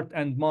heart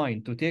and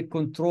mind, to take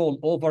control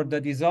over the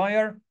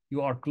desire,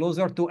 you are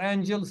closer to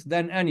angels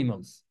than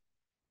animals.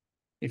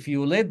 If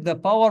you let the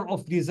power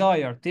of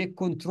desire take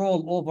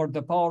control over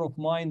the power of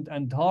mind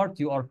and heart,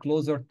 you are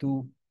closer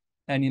to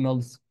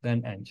animals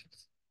than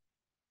angels.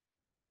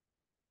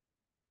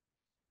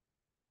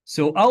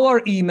 So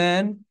our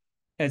iman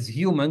as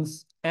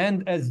humans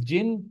and as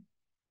jinn,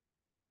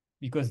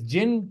 because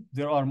jinn,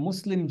 there are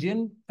Muslim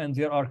jinn and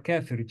there are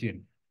kafir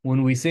jinn.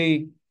 When we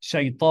say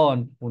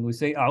shaitan, when we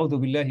say a'udhu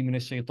billahi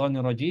minash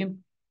shaitanir rajim,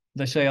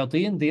 the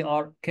shayateen, they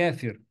are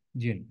kafir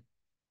jinn.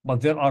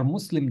 But there are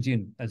Muslim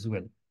jinn as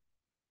well.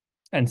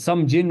 And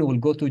some jinn will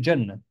go to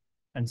Jannah,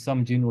 and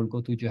some jinn will go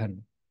to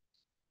Jahannam.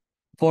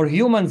 For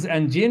humans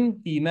and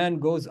jinn, iman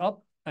goes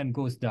up and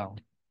goes down.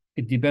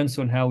 It depends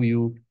on how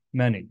you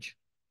manage.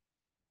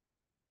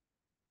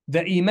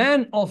 The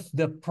iman of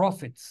the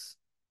prophets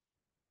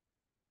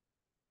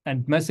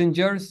and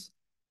messengers,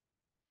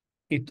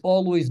 it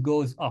always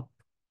goes up.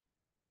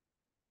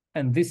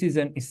 And this is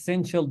an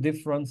essential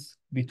difference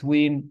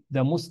between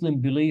the Muslim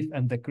belief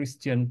and the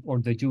Christian or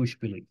the Jewish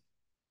belief.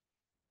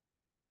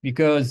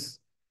 Because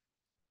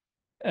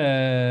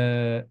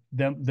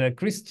the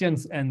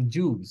Christians and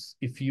Jews,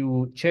 if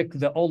you check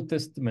the Old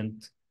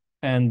Testament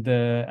and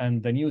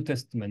the New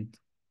Testament,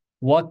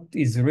 what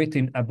is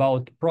written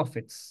about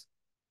prophets,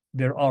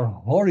 there are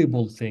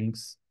horrible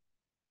things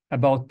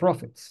about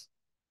prophets.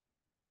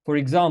 For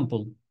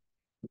example,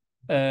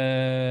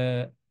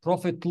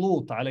 Prophet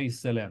Lut alayhi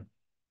salam.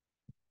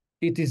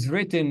 It is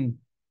written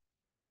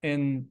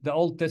in the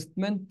Old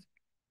Testament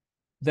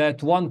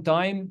that one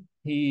time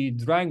he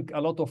drank a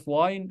lot of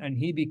wine and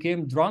he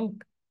became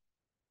drunk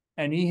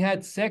and he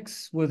had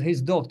sex with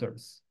his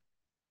daughters.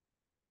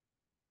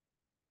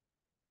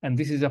 And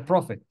this is a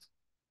prophet.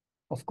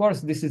 Of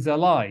course, this is a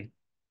lie.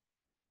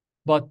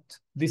 But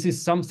this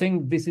is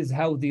something, this is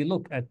how they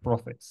look at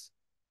prophets.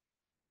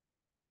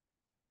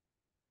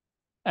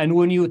 And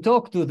when you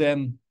talk to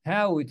them,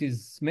 how it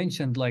is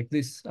mentioned like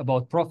this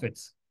about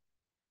prophets.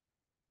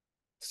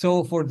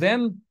 So for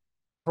them,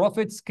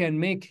 prophets can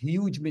make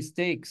huge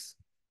mistakes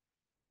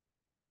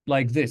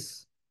like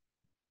this.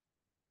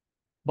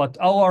 But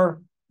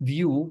our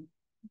view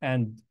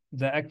and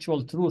the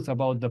actual truth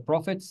about the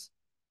prophets,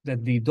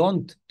 that they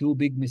don't do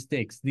big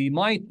mistakes. They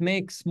might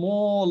make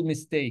small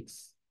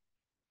mistakes,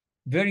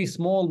 very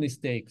small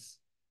mistakes,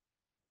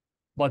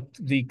 but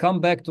they come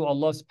back to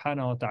Allah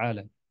subhanahu wa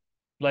ta'ala.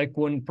 Like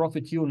when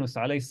Prophet Yunus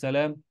alayhi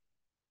salam,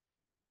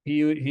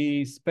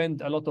 he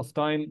spent a lot of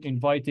time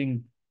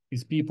inviting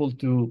his people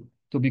to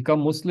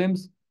become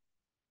Muslims.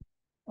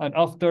 And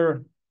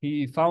after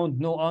he found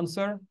no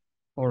answer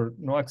or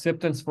no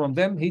acceptance from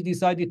them, he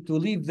decided to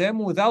leave them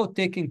without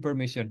taking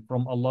permission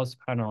from Allah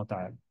subhanahu wa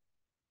ta'ala.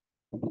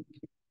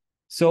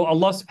 So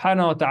Allah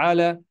subhanahu wa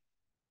ta'ala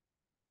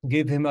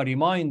gave him a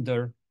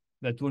reminder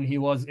that when he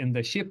was in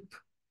the ship,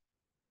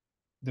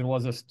 there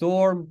was a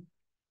storm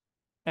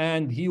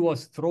and he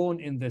was thrown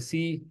in the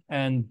sea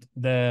and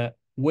the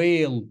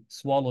whale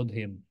swallowed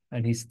him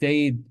and he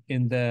stayed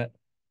in the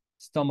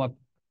stomach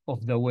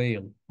of the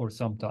whale for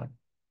some time.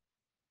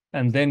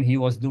 And then he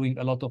was doing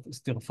a lot of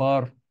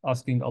istighfar,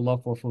 asking Allah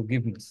for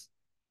forgiveness.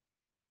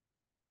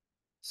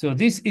 So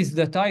this is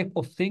the type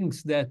of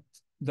things that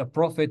the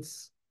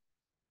prophets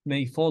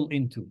may fall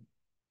into,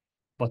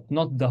 but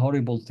not the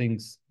horrible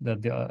things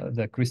that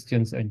the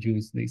Christians and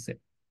Jews, they say.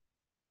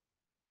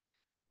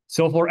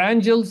 So for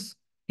angels,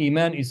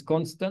 Iman is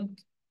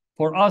constant.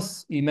 For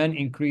us, Iman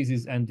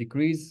increases and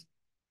decreases.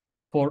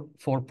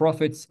 For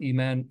prophets,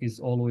 Iman is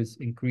always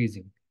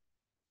increasing.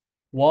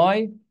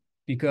 Why?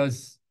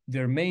 Because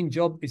their main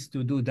job is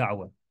to do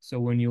da'wah. So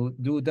when you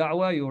do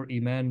da'wah, your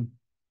Iman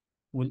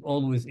will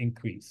always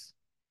increase.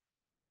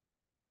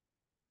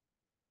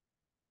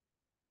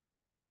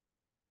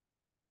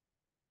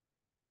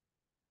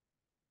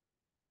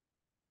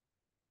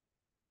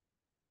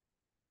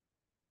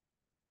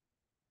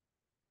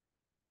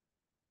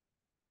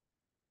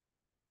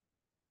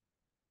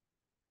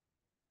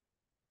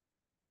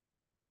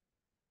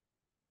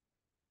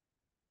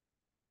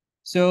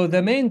 So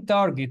the main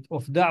target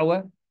of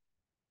da'wah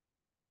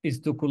is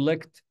to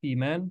collect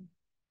Iman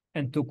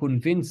and to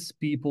convince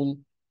people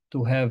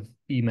to have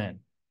Iman.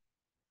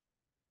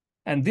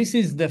 And this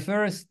is the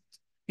first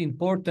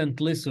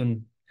important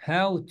lesson,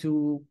 how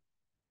to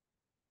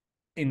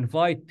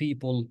invite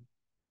people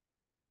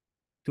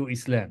to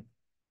Islam.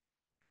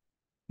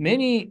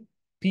 Many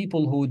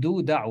people who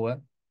do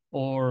da'wah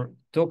or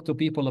talk to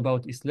people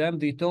about Islam,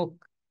 they talk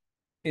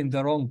in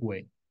the wrong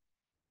way.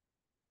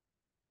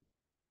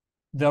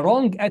 The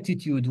wrong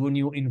attitude when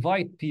you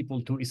invite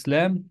people to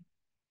Islam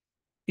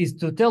is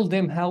to tell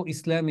them how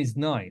Islam is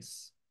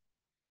nice.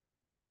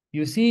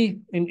 You see,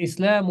 in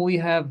Islam, we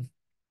have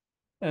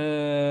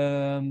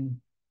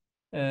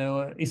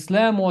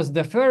Islam was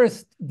the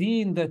first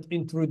deen that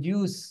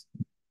introduced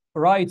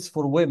rights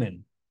for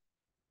women.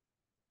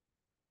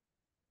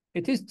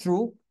 It is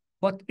true,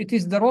 but it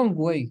is the wrong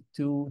way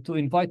to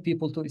invite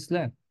people to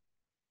Islam.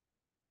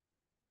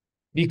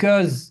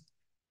 Because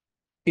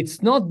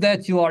it's not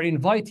that you are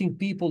inviting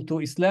people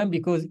to Islam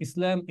because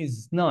Islam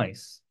is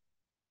nice.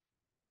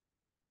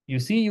 You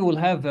see, you will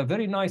have a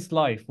very nice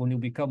life when you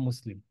become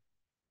Muslim.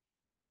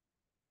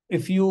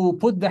 If you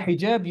put the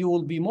hijab, you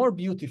will be more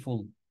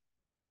beautiful.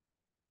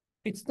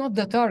 It's not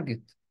the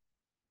target.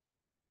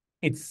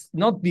 It's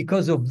not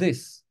because of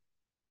this.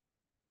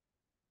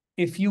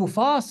 If you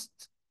fast,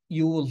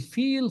 you will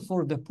feel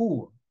for the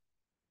poor.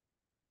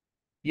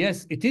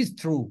 Yes, it is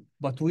true,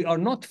 but we are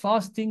not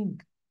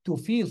fasting to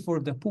feel for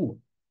the poor.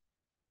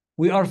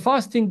 We are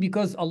fasting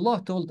because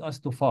Allah told us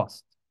to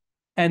fast.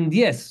 And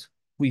yes,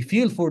 we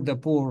feel for the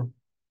poor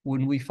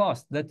when we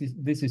fast.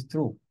 This is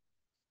true.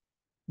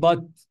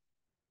 But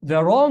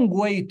the wrong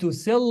way to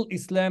sell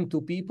Islam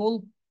to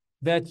people,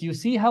 that you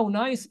see how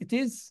nice it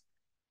is,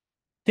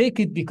 take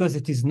it because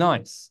it is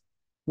nice.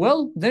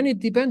 Well, then it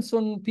depends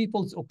on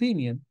people's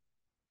opinion,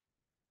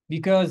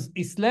 because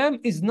Islam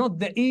is not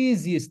the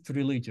easiest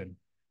religion.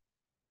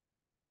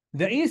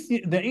 The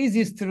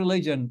easiest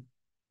religion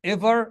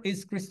ever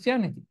is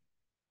Christianity,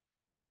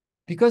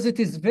 because it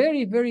is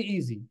very, very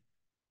easy.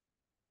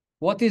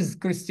 What is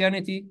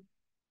Christianity?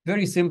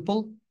 Very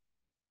simple.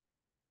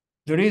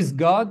 There is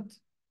God.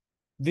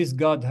 This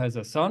God has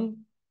a son,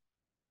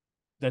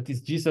 that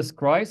is Jesus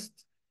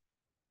Christ.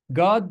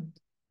 God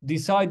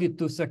decided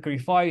to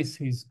sacrifice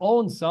his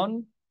own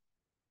son,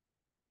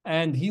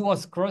 and he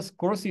was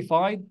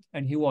crucified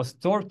and he was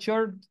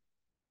tortured.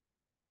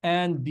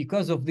 And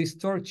because of this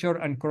torture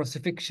and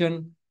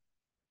crucifixion,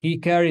 he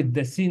carried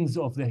the sins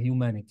of the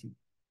humanity.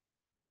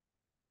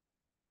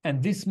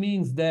 And this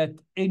means that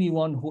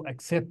anyone who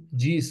accepts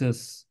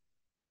Jesus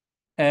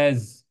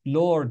as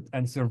Lord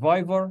and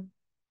survivor,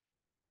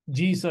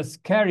 Jesus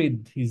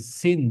carried his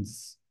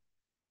sins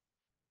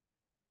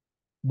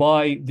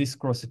by this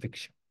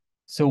crucifixion.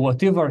 So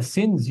whatever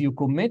sins you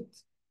commit,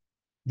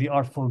 they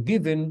are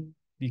forgiven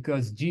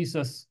because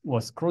Jesus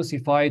was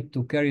crucified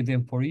to carry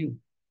them for you.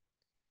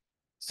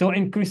 So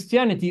in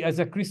Christianity, as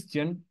a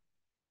Christian,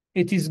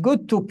 it is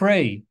good to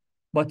pray,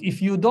 but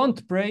if you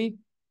don't pray,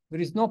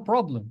 there is no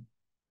problem.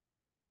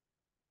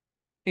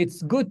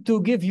 It's good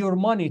to give your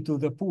money to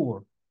the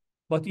poor,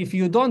 but if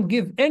you don't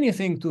give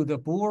anything to the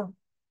poor,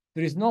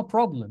 there is no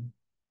problem.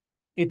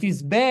 It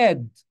is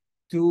bad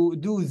to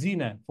do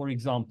zina, for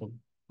example,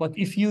 but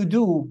if you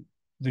do,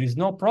 there is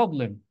no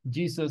problem.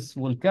 Jesus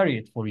will carry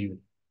it for you.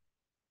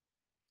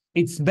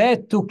 It's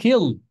bad to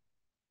kill,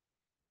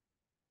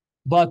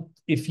 but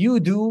if you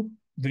do,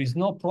 there is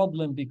no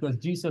problem because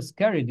Jesus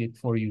carried it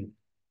for you.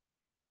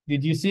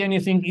 Did you see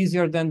anything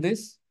easier than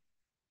this?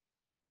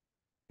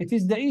 It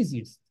is the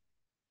easiest.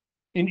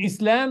 In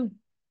Islam,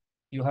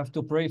 you have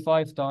to pray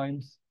 5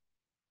 times.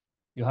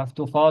 You have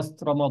to fast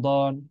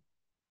Ramadan.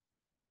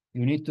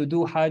 You need to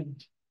do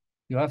Hajj.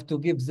 You have to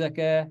give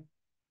zakah.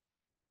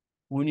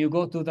 When you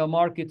go to the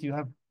market, you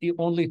have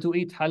only to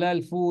eat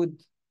halal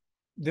food.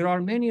 There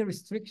are many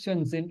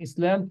restrictions in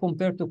Islam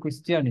compared to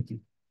Christianity.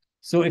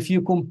 So if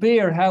you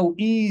compare how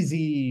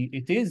easy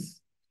it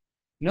is,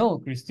 no,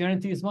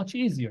 Christianity is much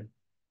easier.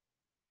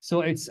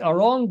 So it's a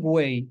wrong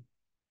way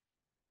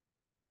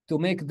to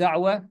make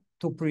da'wah,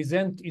 to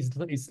present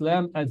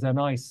Islam as a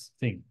nice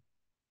thing.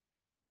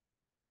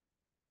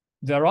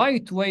 The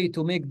right way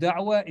to make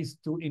da'wah is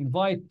to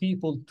invite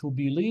people to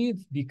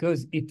believe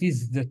because it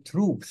is the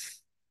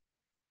truth.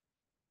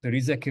 There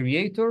is a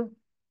creator,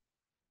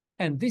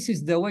 and this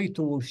is the way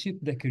to worship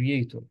the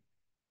creator.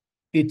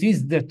 It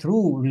is the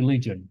true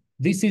religion.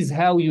 This is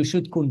how you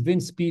should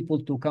convince people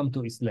to come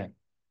to Islam.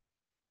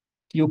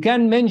 You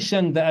can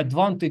mention the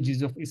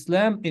advantages of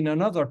Islam in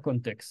another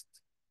context,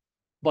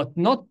 but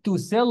not to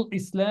sell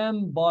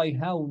Islam by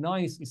how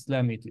nice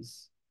Islam it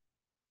is,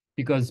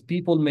 because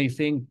people may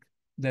think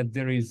that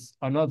there is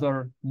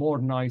another more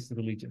nice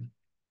religion.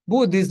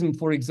 Buddhism,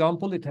 for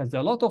example, it has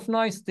a lot of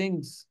nice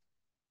things.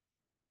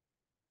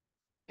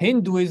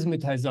 Hinduism,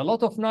 it has a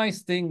lot of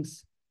nice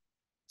things.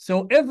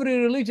 So every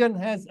religion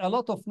has a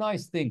lot of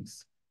nice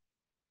things.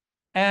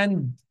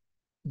 And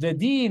the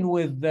deen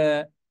with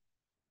the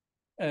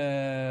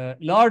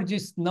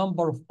largest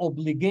number of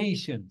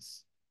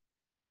obligations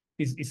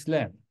is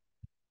Islam.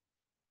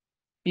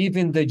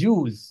 Even the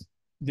Jews,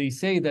 they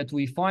say that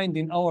we find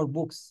in our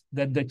books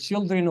that the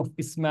children of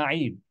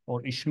Ismail,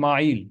 or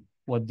Ishmael,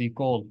 what they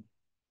call.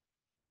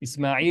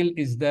 Ismail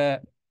is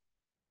the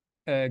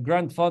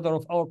grandfather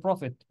of our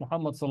Prophet,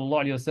 Muhammad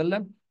sallallahu alaihi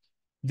wasallam.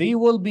 They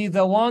will be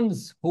the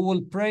ones who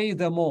will pray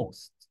the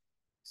most.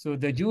 So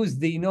the Jews,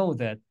 they know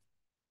that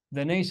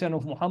the nation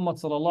of Muhammad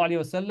sallallahu alaihi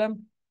wasallam,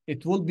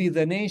 it will be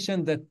the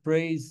nation that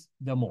prays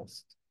the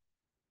most.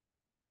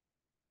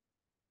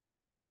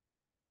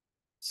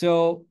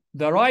 So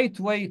the right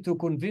way to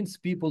convince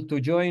people to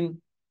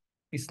join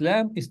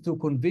Islam is to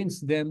convince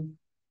them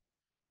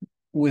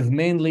with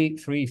mainly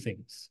 3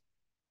 things.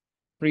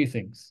 3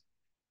 things.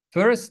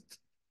 First,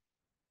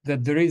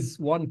 that there is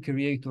one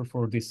creator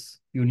for this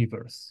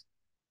universe.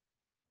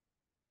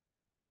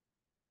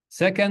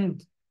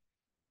 Second,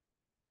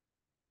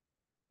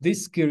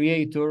 this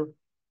creator,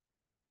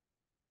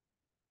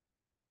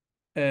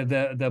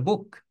 the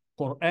book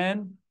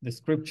Quran, the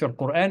scripture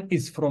Quran,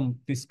 is from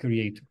this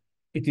creator.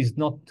 It is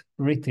not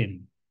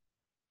written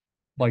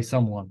by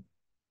someone.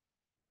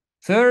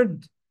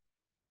 Third,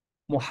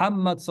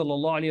 Muhammad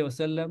sallallahu alaihi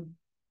wasallam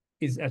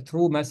is a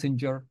true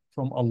messenger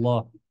from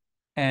Allah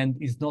and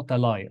is not a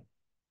liar.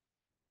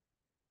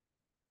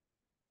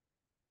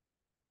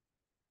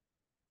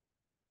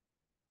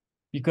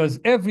 Because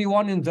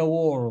everyone in the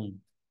world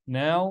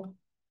now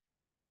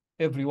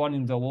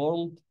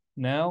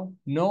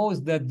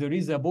knows that there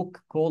is a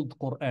book called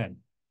Quran.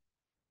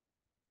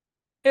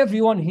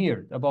 Everyone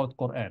heard about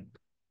Quran.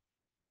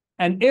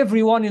 And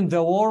everyone in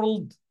the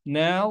world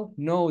now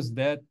knows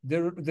that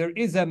there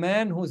is a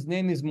man whose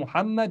name is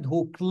Muhammad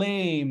who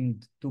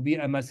claimed to be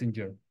a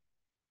messenger.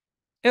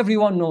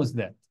 Everyone knows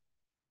that.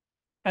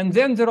 And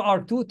then there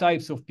are 2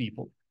 types of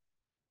people.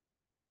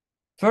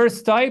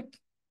 First type,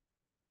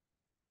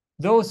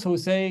 those who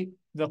say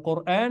the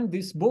Quran,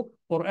 this book,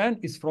 Quran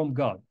is from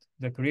God,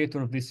 the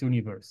creator of this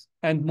universe.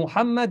 And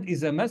Muhammad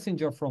is a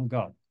messenger from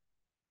God.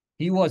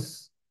 He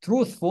was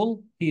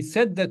truthful. He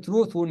said the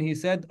truth when he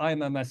said,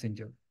 I'm a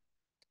messenger.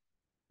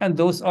 And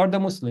those are the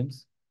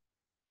Muslims.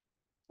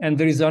 And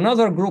there is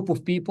another group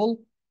of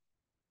people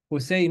who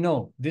say,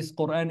 no, this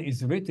Quran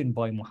is written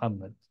by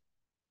Muhammad.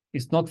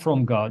 It's not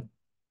from God.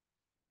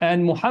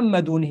 And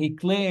Muhammad, when he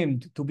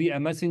claimed to be a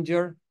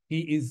messenger,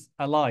 he is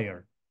a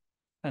liar.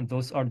 And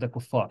those are the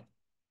kuffar.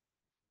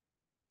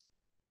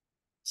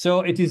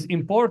 So it is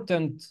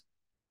important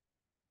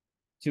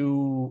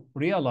to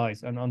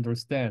realize and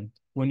understand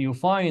when you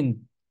find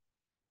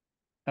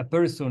a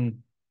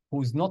person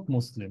who is not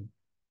Muslim,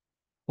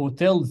 who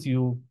tells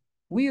you,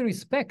 we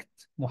respect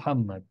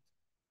Muhammad,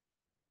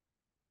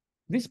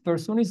 this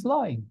person is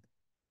lying.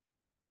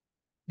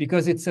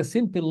 Because it's a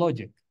simple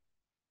logic.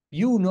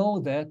 You know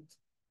that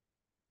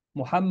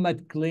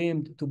Muhammad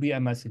claimed to be a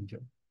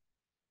messenger.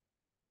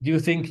 Do you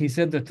think he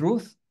said the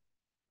truth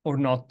or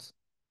not?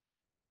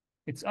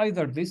 It's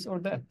either this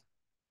or that.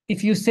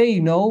 If you say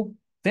no,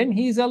 then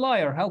he is a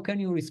liar. How can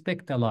you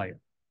respect a liar?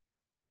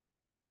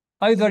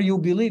 Either you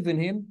believe in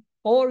him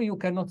or you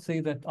cannot say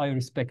that I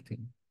respect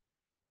him.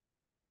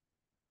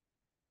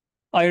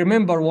 I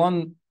remember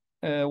one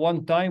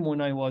time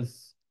when I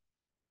was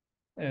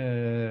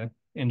in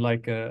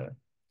like a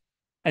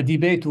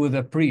debate with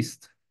a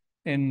priest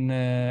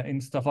in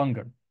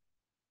Stavanger.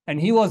 And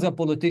he was a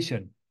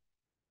politician.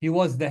 He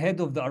was the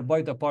head of the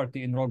Arbeiter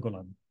Party in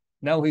Rogaland.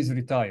 Now he's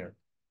retired.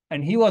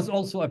 And he was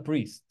also a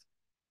priest.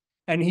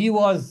 And he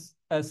was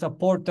a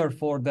supporter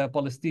for the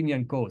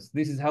Palestinian cause.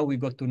 This is how we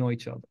got to know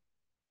each other.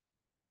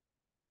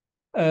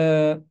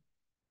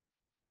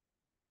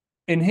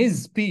 In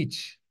his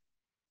speech,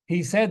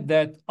 he said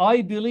that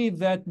I believe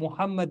that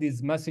Muhammad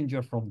is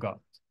messenger from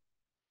God.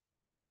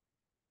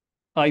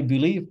 I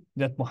believe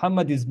that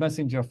Muhammad is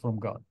messenger from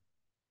God.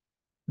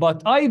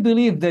 But I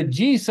believe that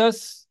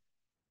Jesus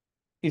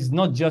is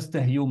not just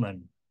a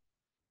human.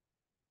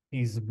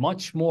 He's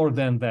much more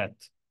than that.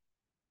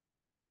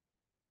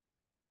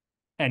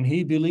 And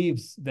he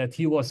believes that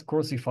he was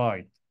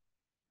crucified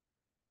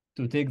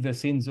to take the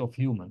sins of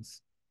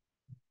humans.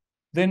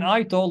 Then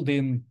I told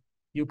him,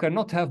 you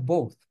cannot have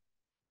both.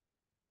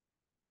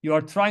 You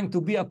are trying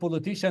to be a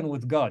politician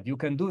with God. You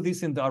can do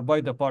this in the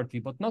Arbeiter Party,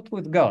 but not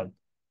with God.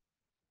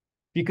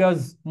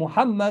 Because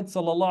Muhammad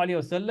sallallahu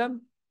alaihi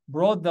wasallam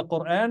brought the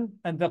Quran,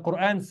 and the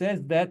Quran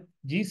says that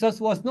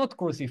Jesus was not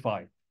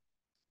crucified.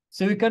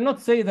 So you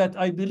cannot say that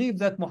I believe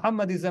that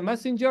Muhammad is a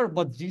messenger,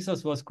 but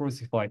Jesus was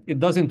crucified. It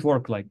doesn't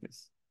work like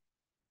this.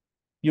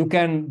 You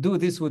can do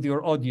this with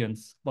your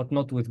audience, but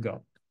not with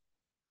God.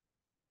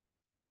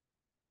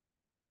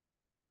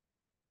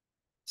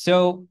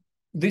 So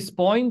this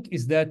point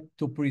is that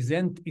to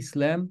present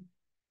Islam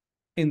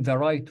in the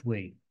right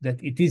way,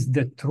 that it is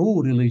the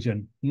true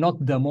religion,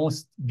 not the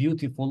most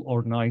beautiful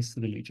or nice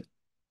religion.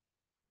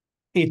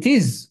 It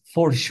is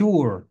for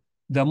sure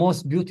the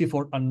most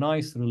beautiful and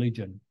nice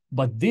religion,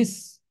 but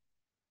this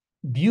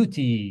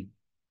beauty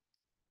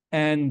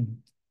and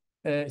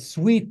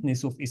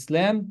sweetness of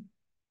Islam,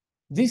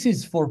 this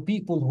is for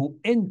people who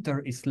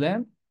enter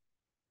Islam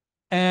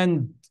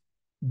and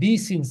be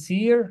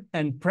sincere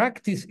and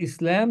practice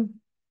Islam,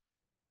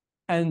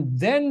 and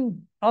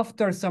then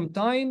after some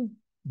time,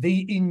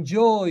 they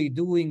enjoy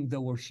doing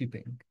the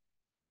worshiping.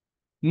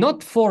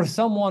 Not for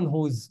someone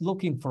who's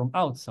looking from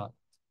outside,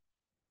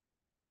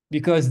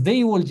 because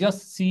they will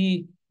just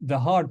see the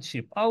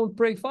hardship. I will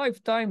pray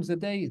 5 times a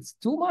day. It's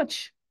too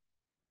much.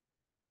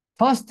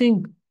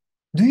 Fasting,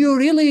 do you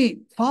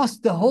really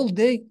fast the whole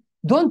day?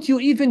 Don't you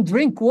even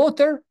drink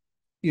water?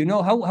 You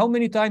know, how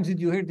many times did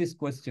you hear this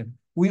question?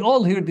 We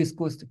all hear this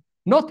question.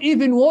 Not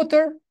even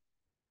water?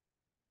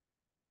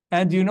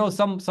 And you know,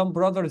 some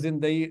brothers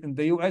in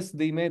the US,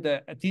 they made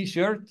a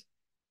t-shirt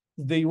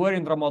they wear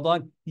in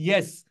Ramadan.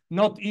 Yes,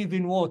 not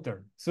even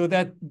water. So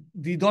that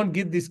they don't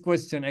get this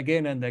question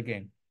again and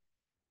again.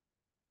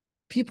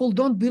 People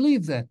don't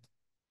believe that.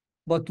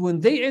 But when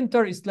they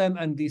enter Islam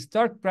and they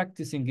start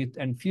practicing it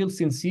and feel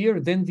sincere,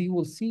 then they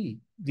will see,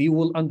 they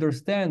will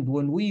understand.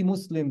 When we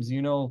Muslims,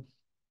 you know,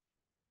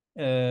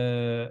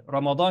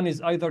 Ramadan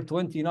is either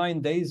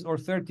 29 days or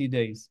 30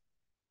 days.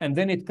 And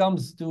then it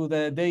comes to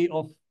the day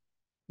of,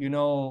 you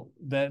know,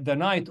 the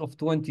night of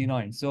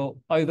 29.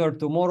 So either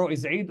tomorrow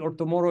is Eid or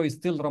tomorrow is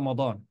still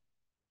Ramadan.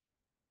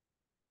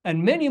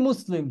 And many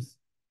Muslims,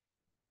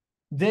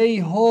 they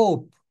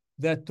hope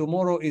that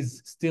tomorrow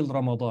is still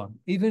Ramadan,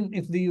 even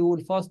if they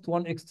will fast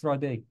 1 extra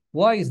day.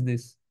 Why is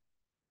this?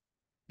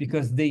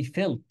 Because they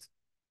felt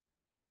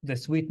the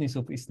sweetness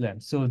of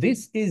Islam. So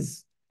this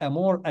is a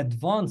more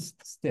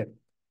advanced step.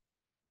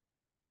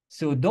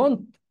 So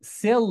don't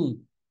sell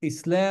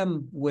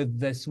Islam with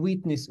the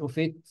sweetness of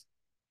it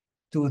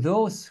to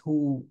those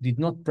who did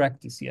not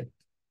practice yet.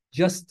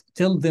 Just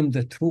tell them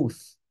the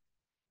truth.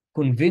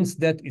 Convince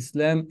that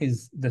Islam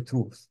is the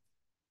truth.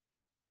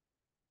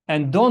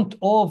 And don't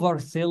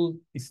oversell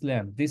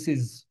Islam. This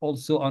is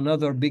also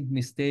another big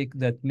mistake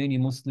that many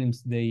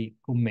Muslims, they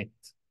commit.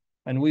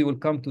 And we will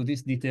come to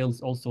these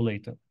details also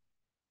later.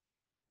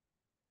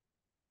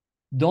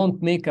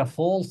 Don't make a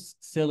false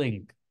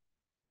selling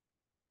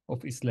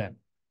of Islam.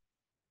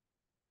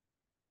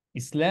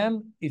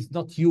 Islam is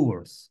not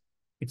yours.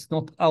 It's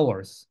not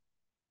ours.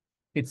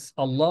 It's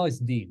Allah's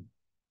deen.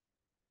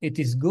 It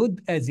is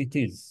good as it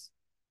is.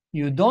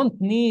 You don't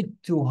need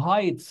to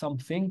hide some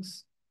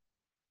things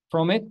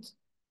from it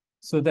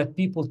so that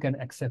people can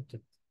accept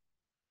it.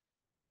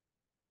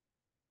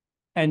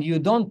 And you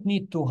don't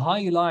need to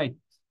highlight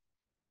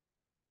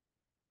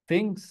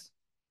things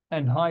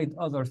and hide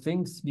other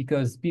things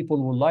because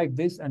people will like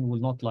this and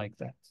will not like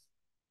that.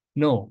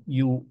 No,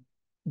 you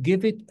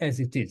give it as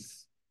it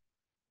is.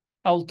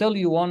 I'll tell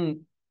you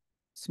one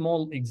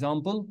small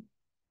example.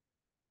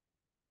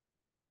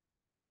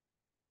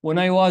 When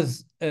I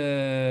was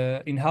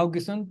in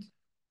Haugesund,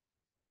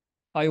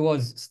 I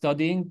was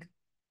studying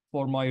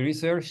for my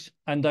research,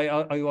 and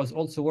I was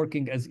also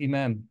working as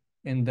imam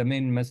in the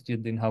main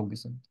masjid in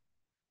Haugesund.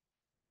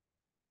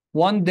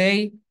 One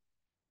day,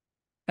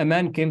 a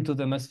man came to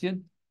the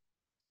masjid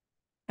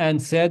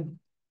and said,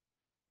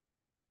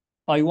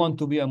 I want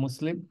to be a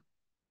Muslim,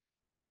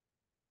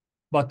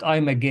 but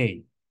I'm a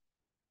gay.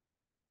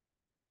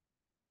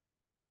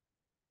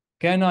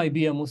 Can I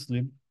be a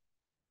Muslim?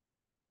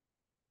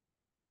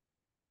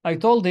 I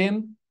told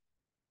him,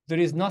 there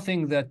is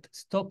nothing that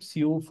stops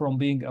you from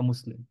being a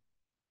Muslim.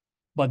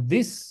 But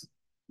this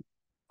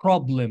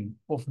problem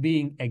of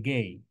being a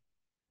gay,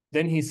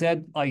 then he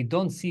said, I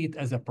don't see it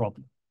as a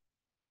problem.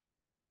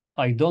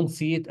 I don't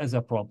see it as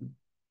a problem.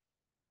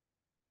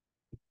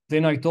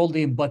 Then I told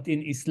him, but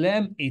in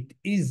Islam, it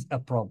is a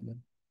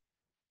problem.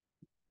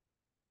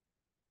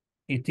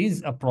 It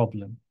is a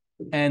problem,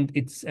 and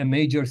it's a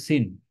major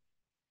sin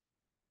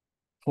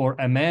for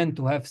a man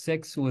to have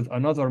sex with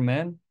another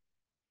man.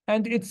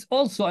 And it's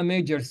also a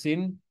major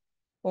sin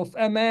of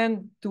a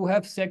man to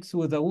have sex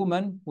with a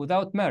woman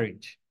without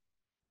marriage.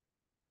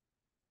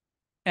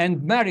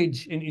 And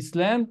marriage in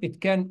Islam, it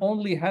can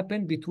only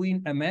happen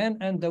between a man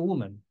and a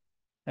woman.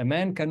 A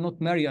man cannot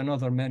marry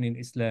another man in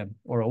Islam,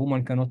 or a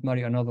woman cannot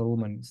marry another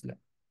woman in Islam.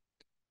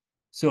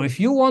 So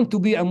if you want to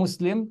be a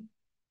Muslim,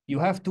 you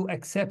have to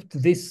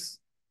accept this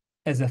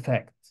as a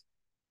fact.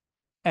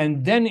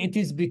 And then it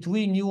is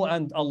between you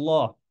and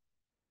Allah.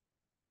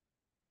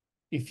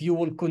 If you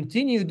will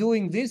continue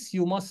doing this,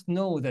 you must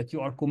know that you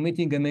are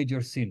committing a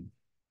major sin.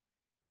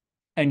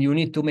 And you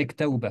need to make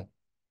tawbah.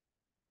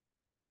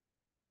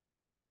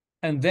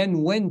 And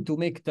then when to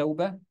make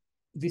tawbah,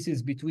 this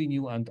is between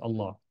you and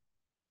Allah.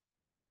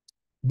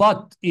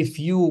 But if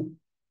you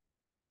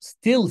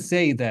still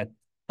say that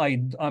I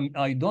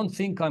don't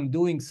think I'm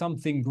doing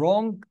something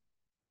wrong,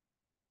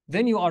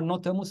 then you are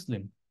not a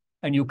Muslim.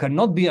 And you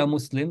cannot be a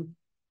Muslim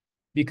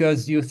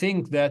because you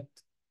think that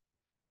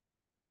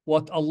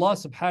what Allah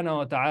subhanahu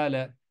wa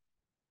ta'ala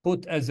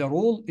put as a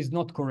rule is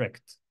not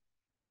correct.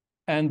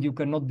 And you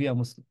cannot be a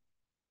Muslim.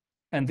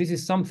 And this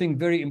is something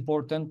very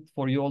important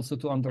for you also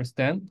to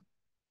understand.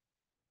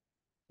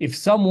 If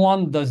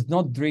someone does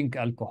not drink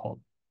alcohol,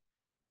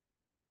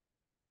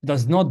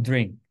 does not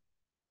drink,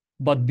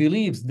 but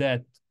believes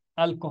that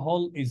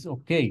alcohol is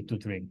okay to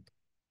drink,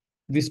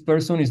 this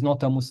person is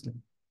not a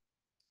Muslim.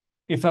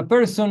 If a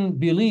person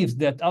believes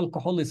that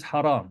alcohol is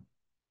haram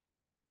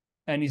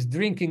and is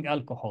drinking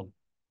alcohol,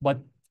 but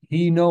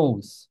he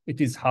knows it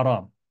is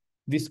haram,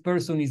 this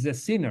person is a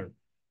sinner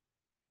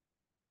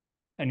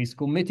and is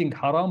committing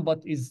haram,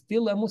 but is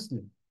still a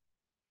Muslim.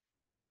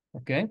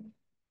 Okay?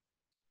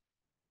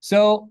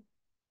 So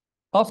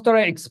after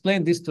I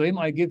explained this to him,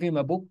 I give him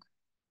a book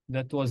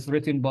that was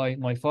written by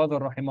my father,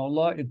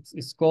 rahimahullah.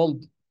 It's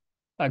called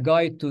A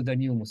Guide to the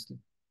New Muslim.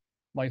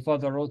 My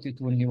father wrote it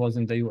when he was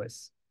in the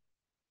US.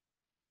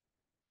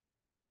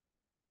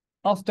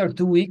 After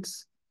 2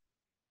 weeks,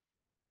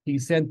 he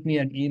sent me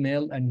an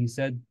email and he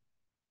said,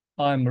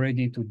 I'm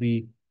ready to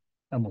be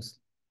a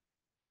Muslim.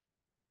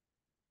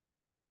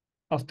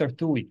 After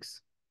 2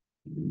 weeks.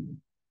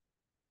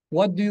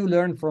 What do you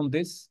learn from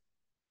this?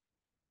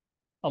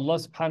 Allah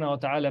subhanahu wa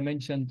ta'ala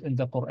mentioned in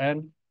the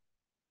Quran,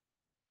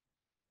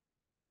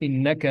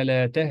 إِنَّكَ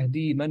لَا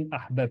تَهْدِي مَنْ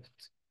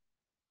أَحْبَبْتَ.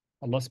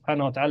 Allah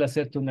subhanahu wa ta'ala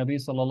said to Nabi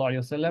sallallahu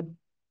alayhi wa sallam,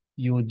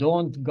 you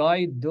don't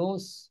guide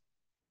those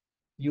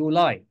you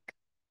like.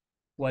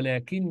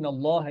 وَلَكِنَّ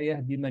اللَّهَ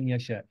يَهْدِي مَنْ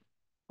يَشَاءُ.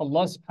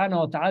 Allah subhanahu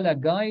wa ta'ala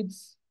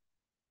guides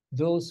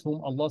those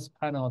whom Allah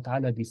subhanahu wa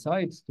ta'ala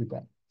decides to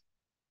guide.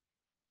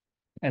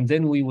 And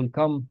then we will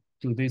come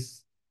to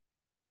this,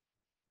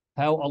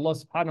 how Allah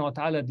subhanahu wa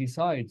ta'ala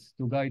decides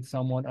to guide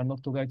someone and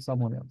not to guide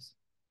someone else.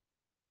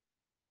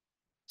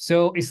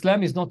 So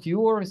Islam is not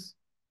yours.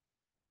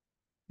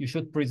 You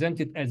should present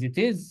it as it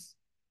is.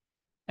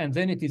 And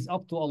then it is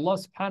up to Allah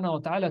subhanahu wa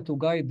ta'ala to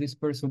guide this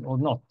person or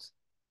not.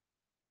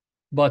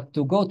 But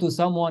to go to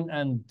someone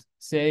and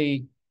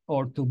say,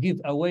 or to give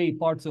away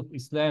parts of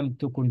Islam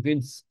to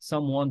convince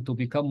someone to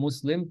become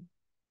Muslim,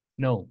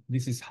 no,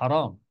 this is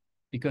haram.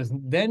 Because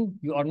then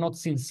you are not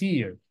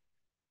sincere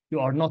You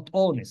are not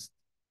honest.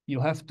 You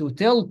have to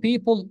tell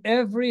people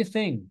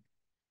everything.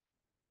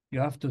 You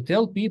have to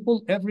tell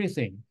people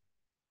everything.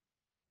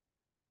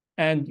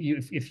 And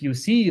if you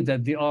see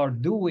that they are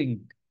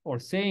doing or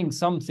saying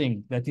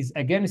something that is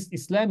against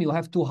Islam, you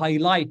have to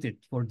highlight it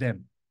for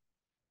them.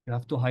 You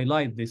have to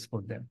highlight this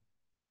for them.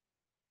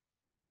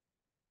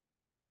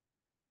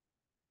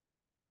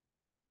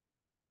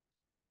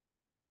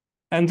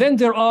 And then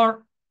there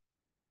are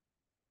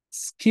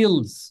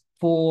skills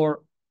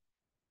for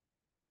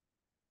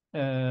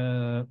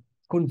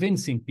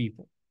convincing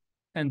people.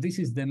 And this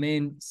is the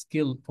main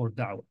skill for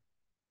da'wah.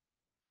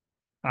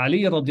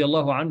 Ali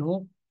radiallahu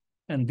anhu,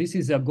 and this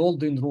is a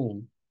golden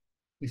rule.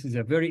 This is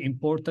a very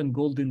important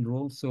golden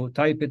rule, so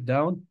type it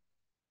down.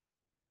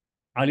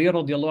 Ali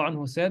radiallahu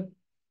anhu said,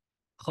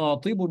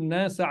 خاطبوا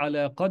الناس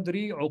على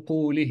قدر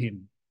عقولهم.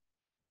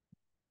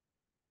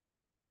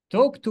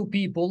 Talk to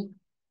people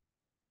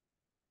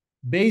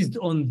based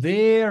on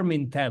their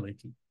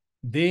mentality,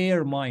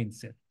 their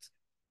mindset.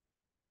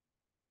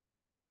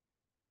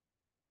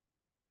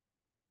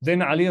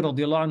 Then Ali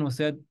radiallahu anhu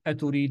said,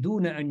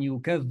 أتريدون أن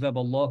يكذب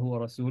الله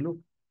ورسوله?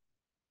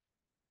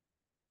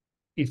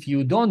 If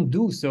you don't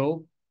do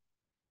so,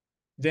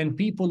 then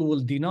people will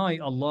deny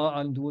Allah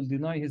and will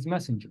deny His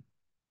Messenger.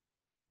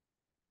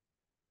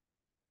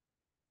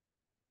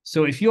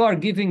 So if you are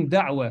giving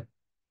da'wah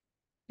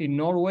in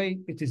Norway,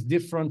 it is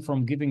different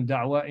from giving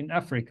da'wah in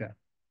Africa.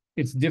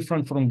 It's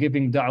different from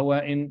giving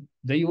da'wah in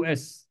the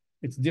US.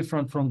 It's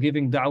different from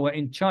giving da'wah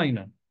in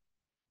China.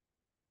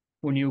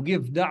 When you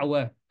give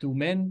da'wah to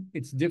men,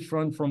 it's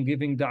different from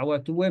giving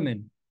da'wah to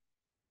women.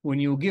 When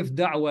you give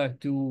da'wah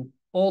to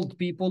old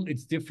people,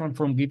 it's different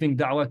from giving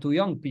da'wah to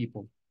young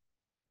people.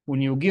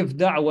 When you give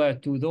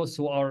da'wah to those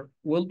who are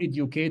well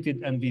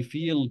educated and they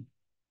feel,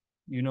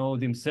 you know,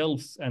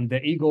 themselves and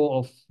the ego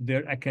of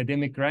their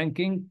academic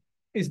ranking,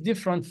 is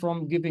different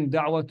from giving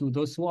da'wah to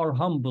those who are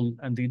humble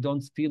and they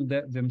don't feel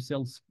that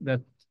themselves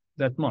that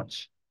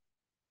much.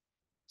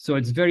 So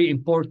it's very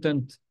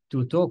important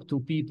to talk to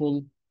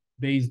people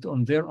based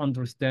on their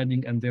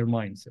understanding and their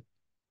mindset.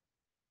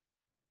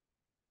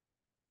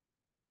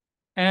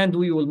 And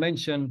we will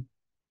mention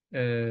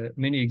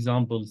many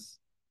examples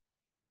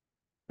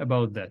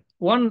about that.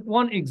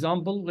 One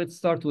example. Let's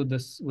start with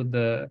this with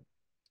the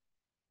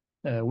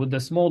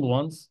small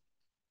ones.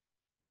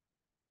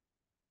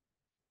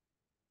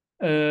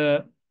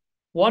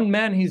 One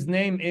man, his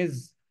name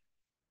is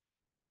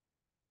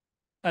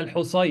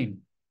Al-Husayn,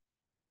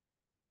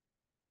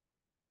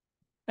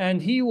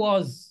 and he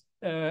was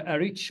a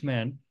rich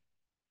man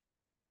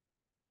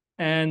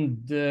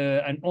and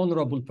an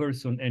honorable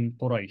person in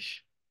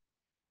Quraysh.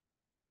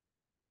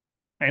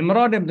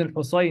 Imran ibn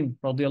al-Husayn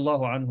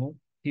radiallahu anhu,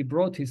 he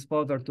brought his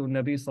father to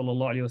Nabi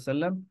sallallahu alayhi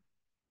wasallam,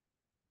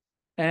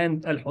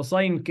 and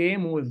al-Husayn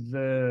came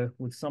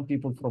with some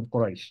people from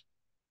Quraysh.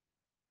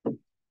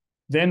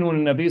 Then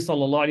when Nabi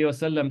sallallahu alayhi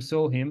wasallam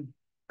saw him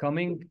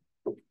coming,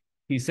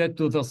 he said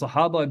to the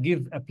Sahaba,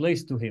 give a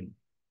place to him.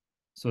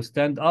 So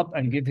stand up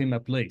and give him a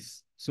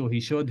place. So he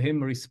showed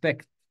him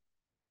respect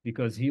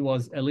because he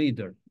was a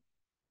leader.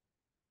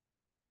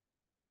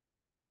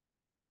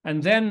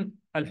 And then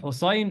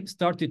Al-Husayn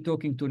started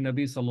talking to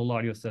Nabi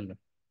sallallahu alayhi wasallam.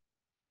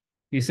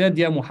 He said,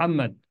 Ya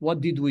Muhammad,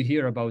 what did we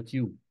hear about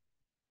you?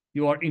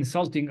 You are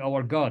insulting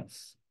our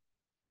gods.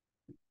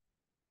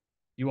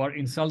 You are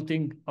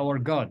insulting our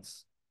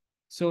gods.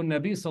 So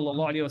Nabi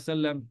sallallahu alayhi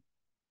wasallam,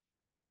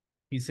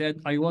 he said,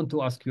 I want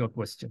to ask you a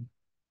question.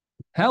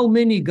 How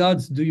many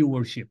gods do you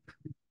worship?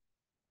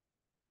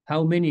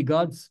 How many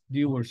gods do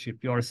you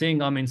worship? You are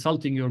saying I'm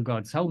insulting your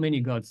gods. How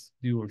many gods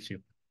do you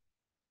worship?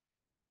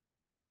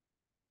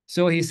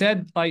 So he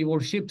said, I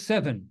worship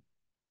 7.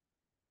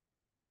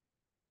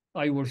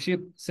 I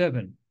worship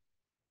 7.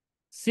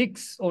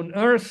 6 on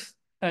earth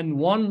and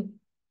 1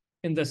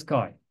 in the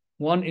sky,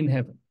 1 in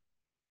heaven.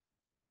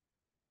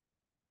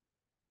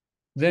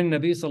 Then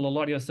Nabi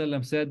sallallahu alayhi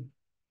wasallam said,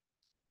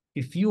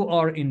 if you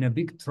are in a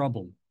big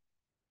trouble,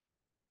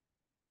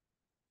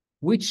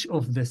 which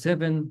of the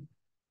 7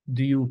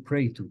 do you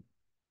pray to?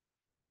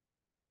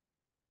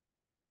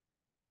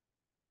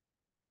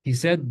 He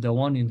said, the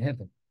one in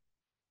heaven.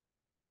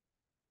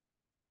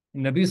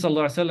 And Nabi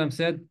sallallahu alayhi wasallam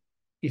said,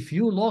 if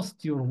you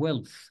lost your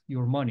wealth,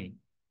 your money,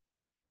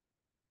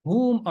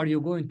 whom are you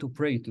going to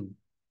pray to?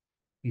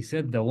 He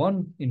said, the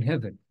one in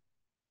heaven.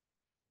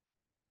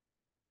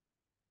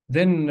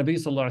 Then Nabi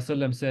sallallahu alayhi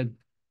wasallam said,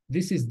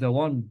 this is the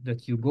one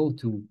that you go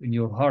to in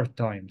your hard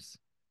times.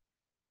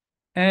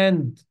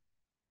 And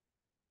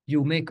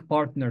you make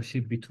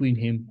partnership between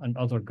him and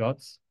other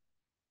gods?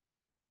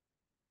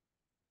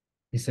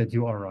 He said,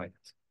 you are right.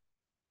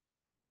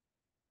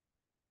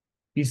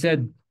 He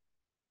said,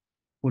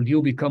 will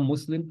you become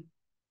Muslim?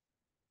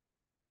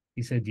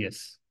 He said,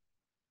 yes.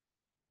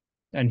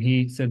 And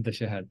he said the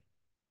Shahad.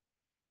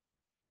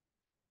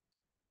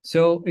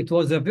 So it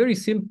was a very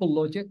simple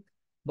logic,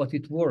 but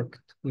it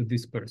worked with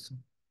this person.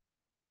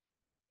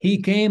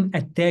 He came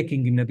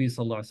attacking Nabi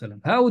sallallahu alaihi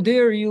wasallam. How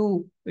dare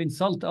you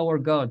insult our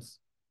gods?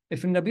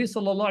 If Nabi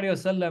sallallahu alaihi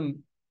wasallam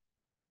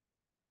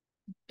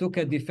took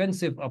a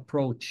defensive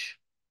approach,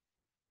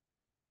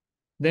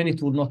 then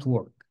it will not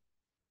work.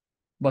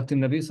 But the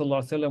Nabi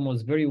Sallallahu Alaihi Wasallam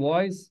was very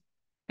wise,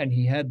 and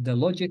he had the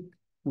logic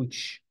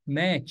which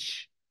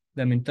match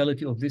the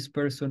mentality of this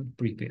person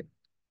prepared.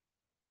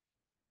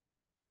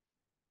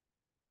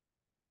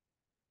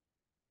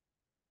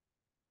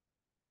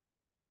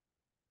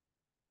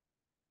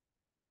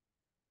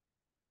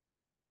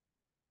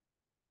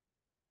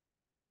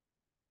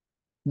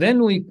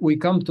 Then we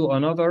come to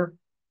another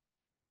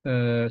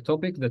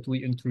topic that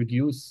we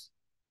introduce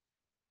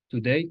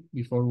today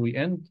before we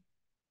end.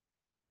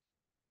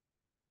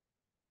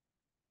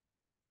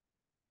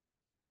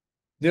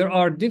 There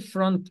are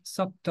different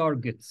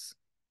sub-targets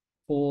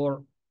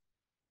for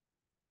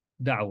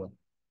da'wah.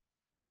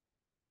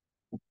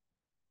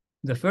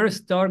 The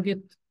first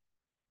target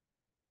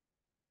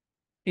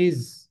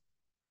is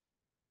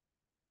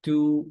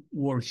to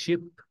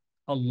worship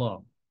Allah,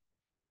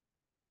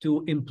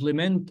 to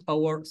implement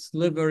our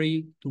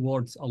slavery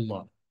towards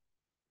Allah.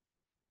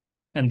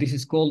 And this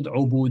is called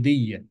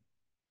ubudiyya.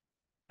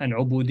 And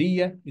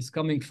ubudiyya is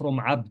coming from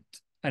abd.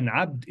 And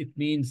abd, it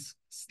means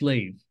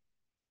slave.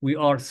 We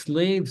are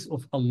slaves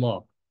of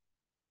Allah.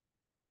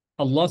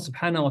 Allah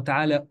subhanahu wa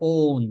ta'ala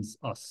owns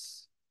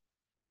us.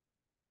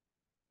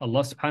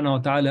 Allah subhanahu wa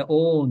ta'ala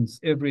owns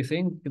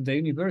everything in the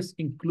universe,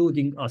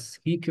 including us.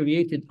 He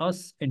created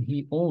us and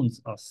He owns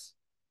us.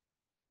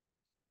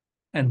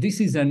 And this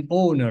is an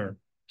honor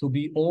to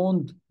be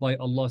owned by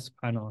Allah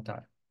subhanahu wa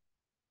ta'ala.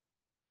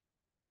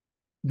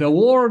 The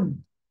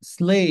word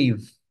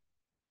slave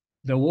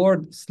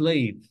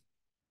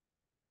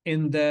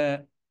in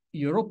the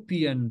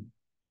European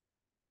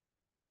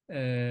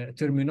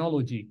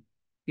terminology,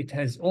 it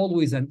has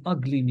always an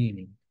ugly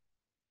meaning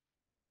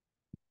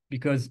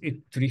because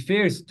it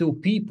refers to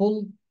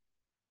people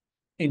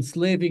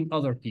enslaving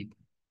other people.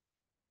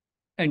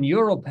 And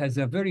Europe has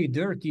a very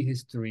dirty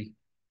history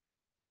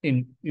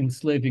in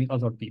enslaving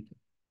other people.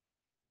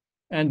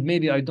 And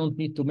maybe I don't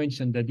need to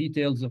mention the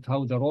details of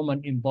how the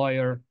Roman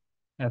Empire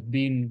have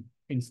been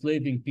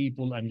enslaving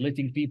people and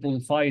letting people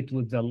fight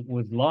with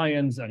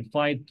lions and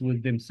fight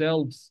with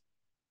themselves,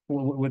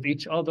 with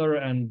each other,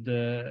 and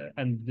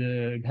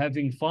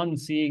having fun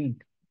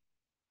seeing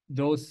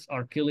those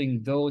are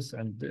killing those.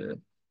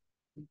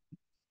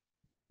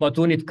 But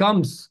when it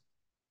comes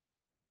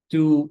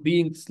to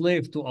being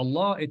slave to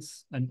Allah,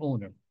 it's an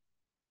honor.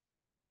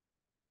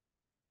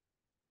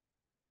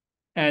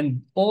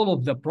 And all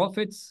of the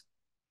prophets,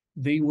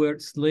 they were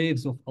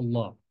slaves of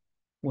Allah.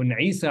 When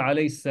Isa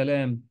alayhi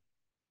salam,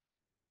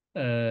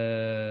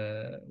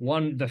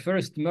 the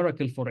first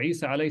miracle for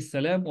Isa alayhi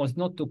salam was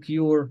not to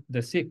cure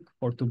the sick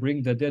or to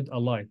bring the dead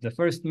alive. The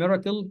first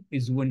miracle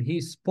is when he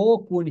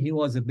spoke when he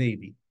was a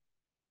baby.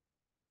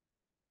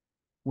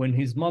 When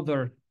his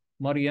mother,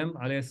 Maryam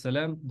alayhi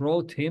salam,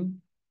 brought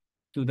him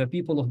to the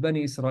people of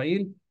Bani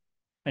Israel,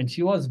 and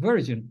she was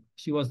virgin,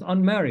 she was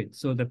unmarried.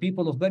 So the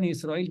people of Bani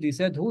Israel, they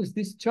said, who is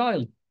this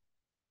child?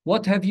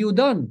 What have you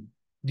done?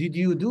 Did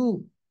you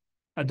do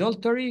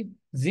adultery,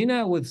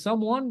 zina with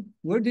someone?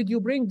 Where did you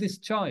bring this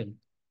child?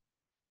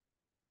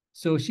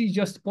 So she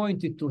just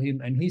pointed to him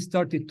and he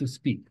started to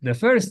speak. The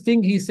first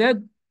thing he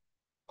said,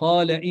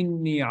 قال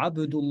إني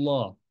عبد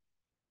الله.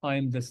 I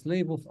am the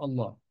slave of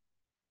Allah.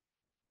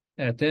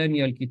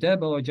 آتاني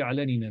الكتاب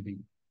وجعلني نبي.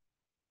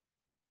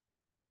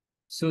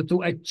 So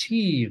to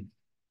achieve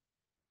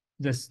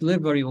the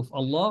slavery of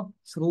Allah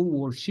through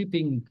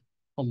worshipping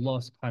Allah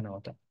subhanahu wa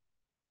ta'ala.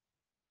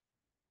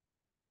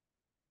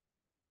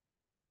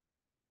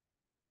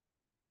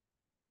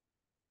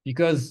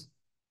 Because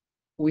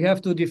we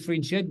have to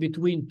differentiate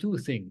between two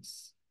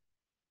things,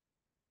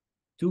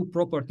 two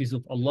properties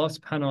of Allah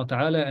subhanahu wa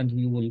ta'ala, and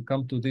we will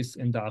come to this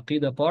in the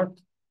Aqidah part.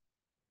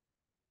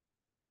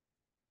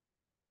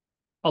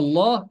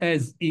 Allah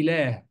as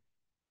Ilah,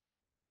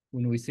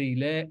 when we say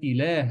La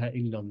ilaha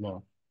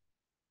illallah,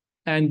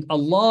 and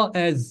Allah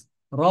as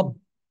Rabb,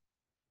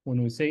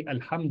 when we say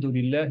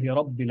Alhamdulillahi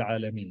Rabbil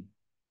Alameen.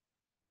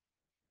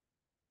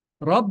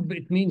 Rabb,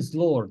 it means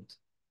Lord,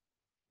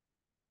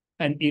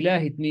 and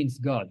Ilah, it means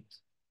God.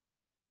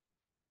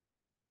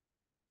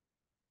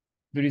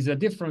 There is a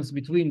difference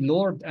between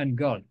Lord and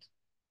God.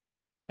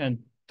 And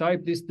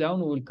type this down,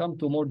 we will come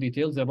to more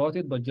details about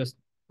it, but just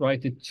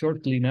write it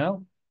shortly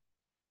now.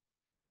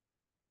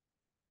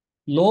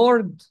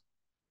 Lord,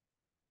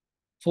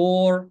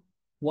 for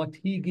what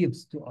He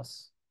gives to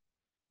us.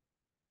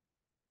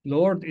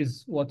 Lord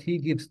is what He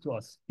gives to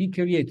us. He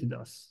created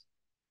us.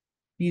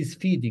 He's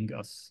feeding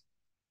us.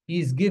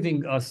 He's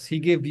giving us. He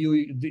gave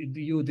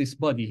you this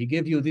body. He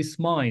gave you this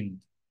mind.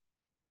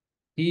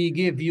 He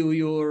gave you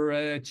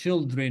your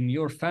children,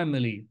 your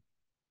family.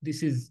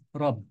 This is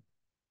Rabb.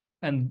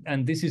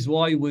 And this is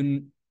why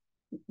when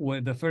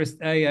the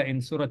first ayah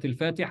in Surah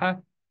Al-Fatiha,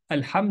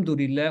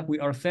 Alhamdulillah, we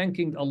are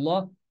thanking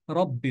Allah,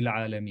 Rabbil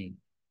Alameen.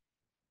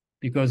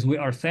 Because we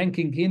are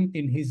thanking Him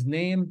in His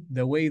name,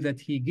 the way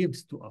that He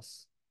gives to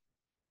us.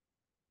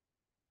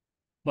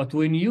 But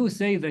when you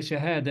say the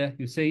Shahada,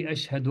 you say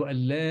Ashhadu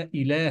an la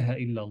ilaha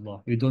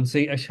illallah. You don't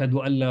say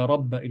Ashhadu an la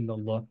Rabba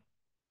illallah.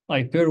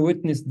 I bear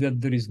witness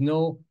that there is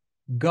no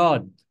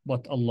God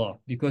but Allah.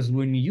 Because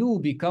when you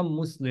become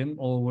Muslim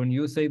or when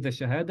you say the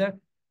Shahada,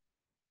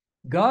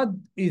 God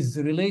is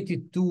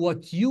related to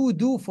what you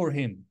do for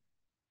Him,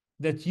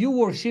 that you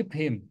worship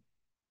Him,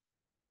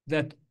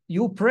 that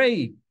you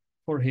pray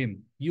for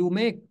Him, you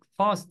make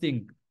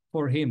fasting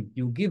for Him,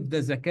 you give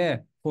the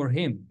zakah for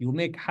Him, you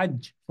make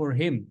hajj for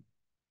Him.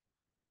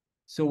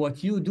 So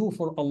what you do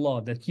for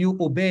Allah, that you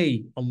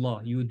obey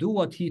Allah, you do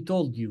what He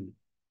told you.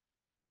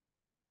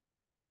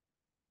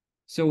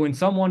 So when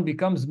someone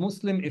becomes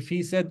Muslim, if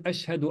he said,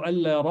 Ashhadu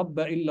an la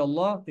Rabba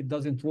illallah, it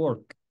doesn't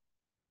work.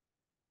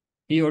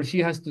 He or she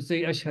has to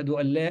say, Ashhadu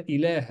an la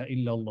ilaha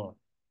illallah.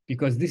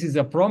 Because this is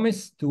a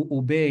promise to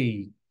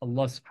obey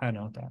Allah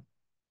subhanahu wa ta'ala.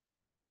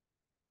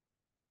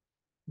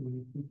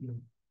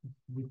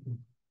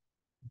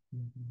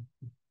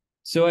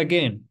 So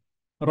again,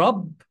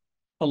 Rabb,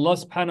 Allah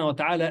subhanahu wa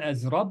ta'ala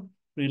as Rabb,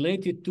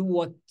 related to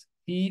what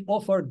He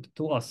offered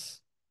to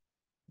us.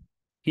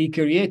 He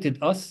created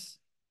us.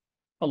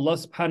 Allah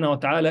subhanahu wa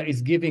ta'ala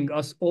is giving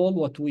us all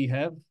what we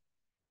have,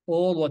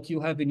 all what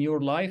you have in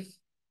your life.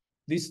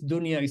 This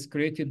dunya is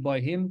created by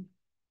Him.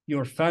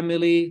 Your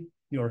family,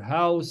 your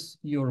house,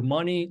 your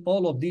money,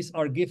 all of these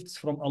are gifts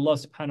from Allah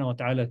subhanahu wa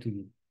ta'ala to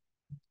you.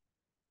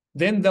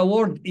 Then the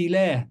word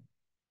ilah,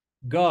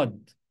 God,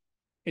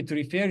 it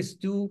refers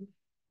to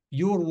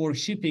your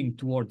worshipping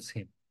towards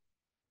Him.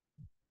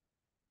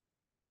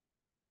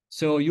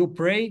 So you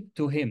pray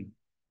to Him.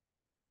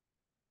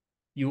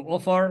 You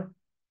offer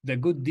the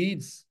good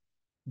deeds,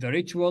 the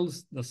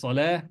rituals, the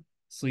salah,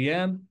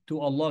 siyam to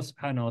Allah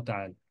subhanahu wa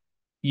ta'ala.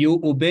 You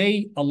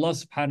obey Allah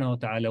subhanahu wa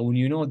ta'ala. When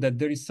you know that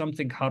there is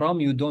something haram,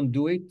 you don't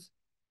do it,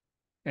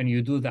 and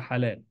you do the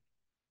halal.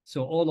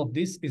 So all of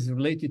this is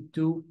related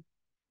to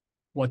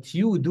what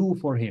you do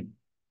for Him.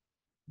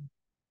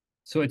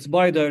 So it's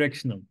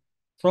bi-directional.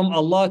 From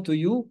Allah to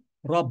you,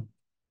 Rabb.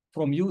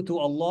 From you to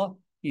Allah,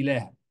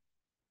 Ilah.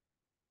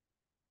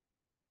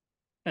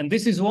 And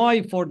this is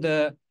why for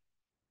the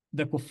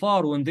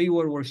kuffar, when they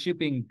were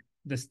worshipping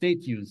the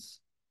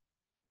statues,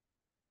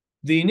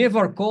 they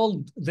never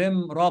called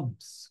them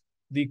Rabbs.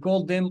 They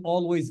called them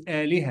always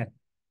Aliha,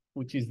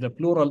 which is the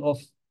plural of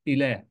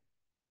Ilah.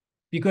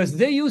 Because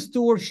they used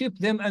to worship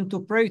them and to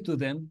pray to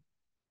them.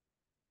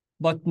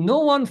 But no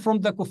one from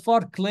the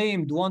kuffar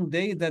claimed one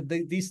day that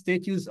these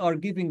statues are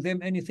giving them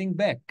anything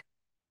back.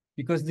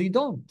 Because they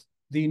don't.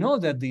 They know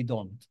that they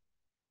don't.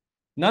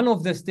 None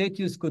of the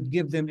statues could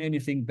give them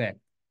anything back.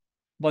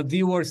 But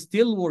they were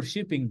still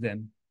worshipping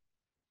them.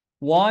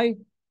 Why?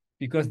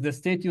 Because the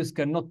statues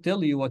cannot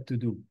tell you what to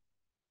do.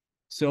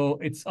 So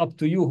it's up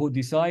to you who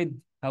decide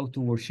how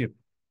to worship.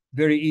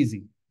 Very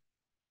easy.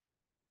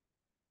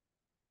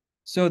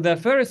 So the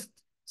first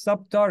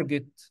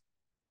sub-target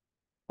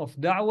of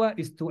da'wah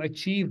is to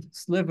achieve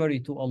slavery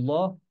to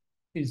Allah,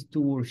 is to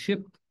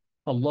worship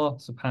Allah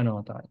subhanahu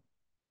wa ta'ala.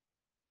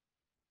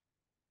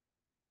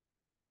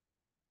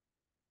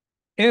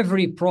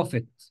 Every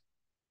prophet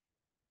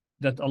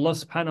that Allah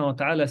subhanahu wa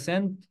ta'ala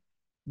sent,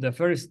 the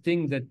first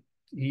thing that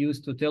He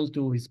used to tell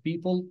to His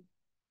people,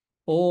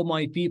 O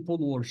my people,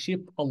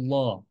 worship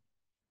Allah,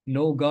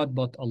 no God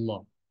but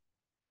Allah.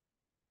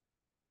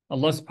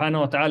 Allah subhanahu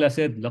wa ta'ala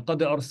said,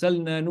 لَقَدْ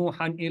أَرْسَلْنَا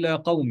نُوحًا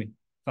إِلَىٰ قَوْمِهِ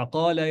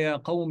فَقَالَ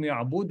يَا قَوْمِ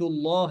اعْبُدُوا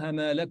اللَّهَ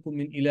مَا لَكُم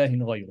مِّنْ إِلَٰهٍ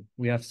غَيْرُهُ.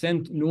 We have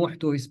sent Nuh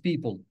to his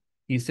people.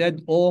 He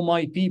said, O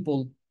my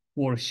people,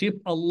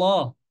 worship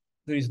Allah.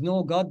 There is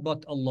no God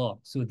but Allah.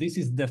 So this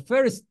is the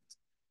first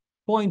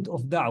point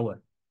of da'wah.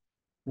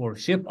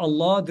 Worship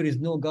Allah, there is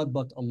no God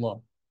but Allah.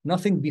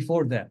 Nothing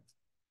before that.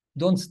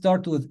 Don't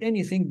start with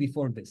anything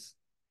before this.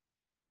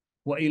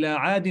 وَإِلَىٰ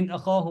عَادٍ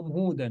أَخَاهُمْ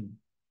هُودًا.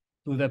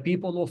 To the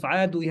people of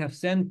Ad we have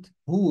sent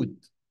Hud.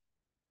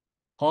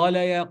 قَالَ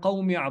يَا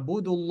قَوْمِ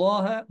اعْبُدُوا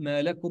اللَّهَ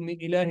مَا لَكُم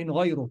مِّنْ إِلَٰهٍ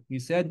غَيْرُهُ. He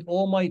said,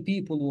 O my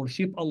people,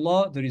 worship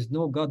Allah, there is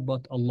no God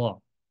but Allah.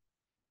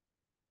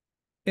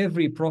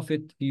 Every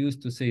prophet he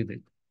used to say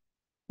that.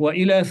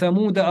 وَإِلَىٰ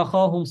ثَمُودَ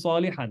أَخَاهُمْ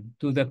صَالِحًا.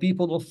 To the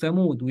people of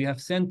Thamud we have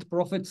sent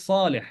Prophet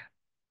Salih.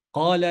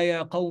 قَالَ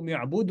يَا قَوْمِ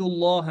اعْبُدُوا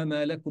اللَّهَ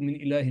مَا لَكُم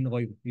مِّنْ إِلَٰهٍ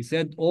غَيْرُهُ. He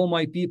said, O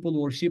my people,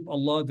 worship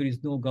Allah, there is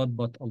no God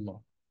but Allah.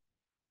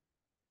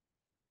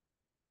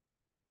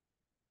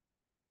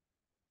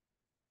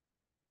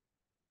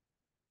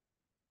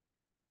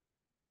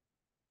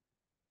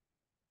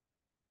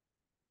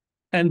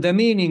 And the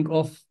meaning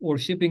of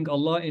worshipping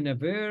Allah in a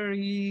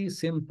very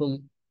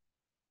simple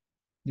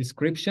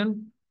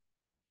description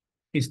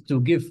is to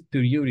give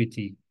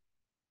priority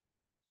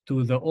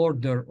to the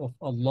order of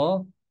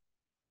Allah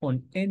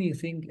on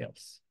anything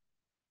else.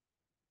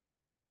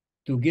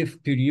 To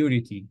give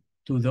priority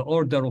to the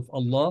order of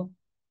Allah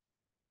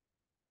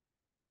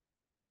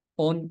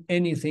on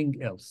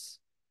anything else.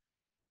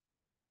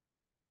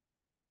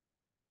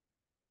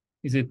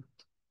 Is it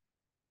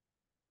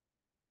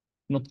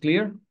not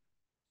clear?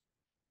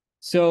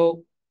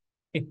 So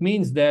it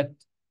means that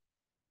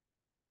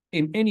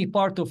in any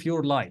part of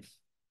your life,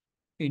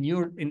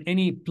 in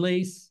any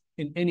place,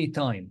 in any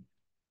time,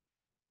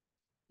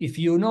 if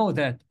you know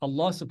that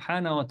Allah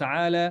subhanahu wa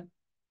ta'ala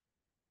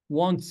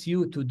wants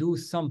you to do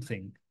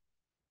something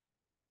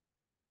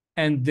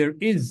and there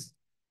is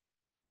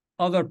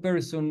other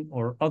person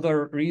or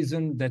other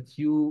reason that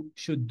you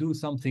should do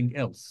something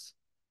else,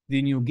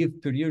 then you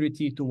give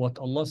priority to what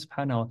Allah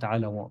subhanahu wa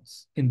ta'ala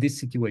wants in this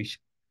situation,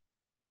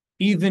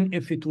 even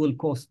if it will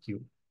cost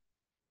you.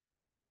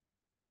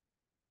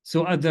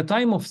 So at the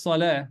time of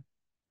Salah,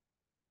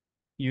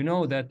 you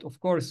know that, of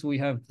course, we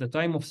have the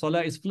time of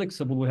Salah is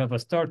flexible. We have a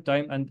start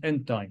time and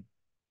end time.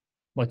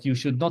 But you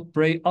should not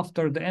pray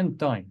after the end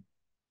time.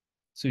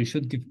 So you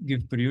should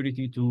give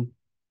priority to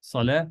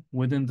Salah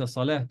within the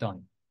Salah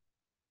time.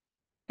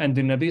 And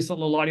the Nabi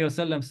sallallahu alayhi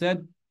wasallam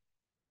said,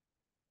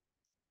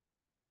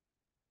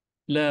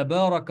 لا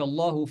بارك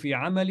الله في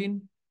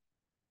عمل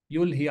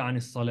يلهي عن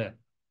الصلاة.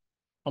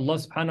 Allah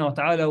subhanahu wa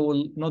ta'ala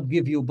will not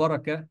give you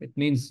barakah. It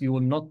means you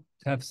will not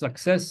have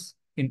success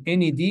in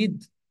any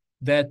deed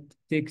that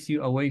takes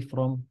you away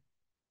from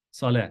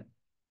Salah.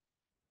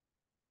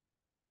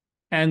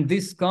 And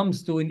this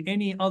comes to in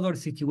any other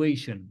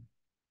situation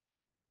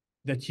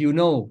that you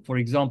know, for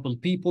example,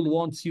 people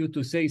wants you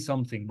to say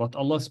something, but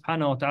Allah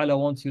subhanahu wa ta'ala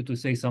wants you to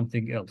say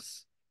something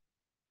else.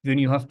 Then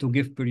you have to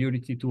give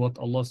priority to what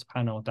Allah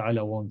subhanahu wa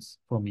ta'ala wants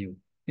from you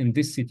in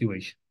this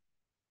situation.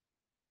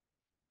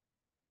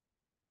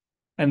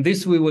 And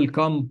this we will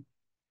come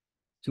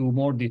to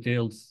more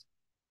details,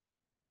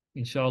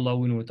 inshallah,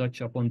 when we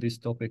touch upon this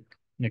topic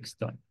next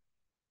time.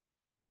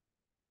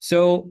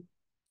 So,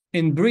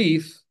 in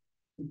brief,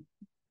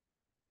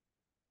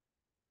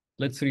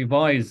 let's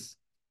revise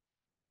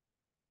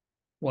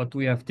what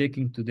we have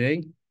taken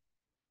today.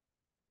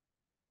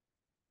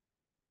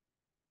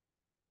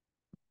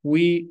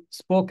 We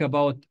spoke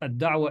about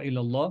ad-da'wah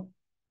ila Allah,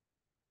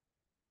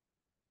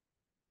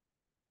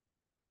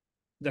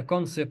 the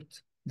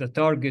concept, the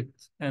target,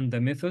 and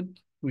the method.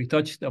 We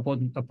touched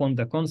upon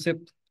the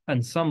concept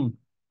and some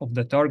of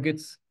the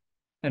targets,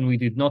 and we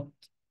did not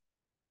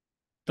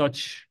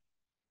touch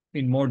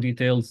in more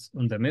details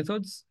on the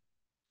methods.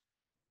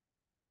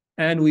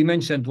 And we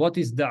mentioned what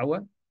is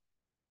da'wah,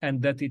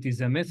 and that it is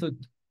a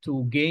method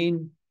to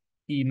gain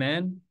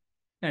iman,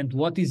 and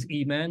what is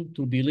iman,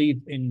 to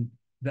believe in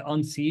the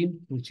unseen,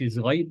 which is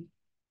ghaib,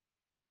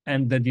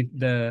 and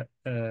the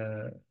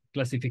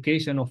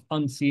classification of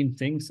unseen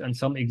things and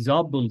some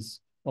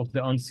examples of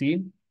the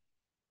unseen,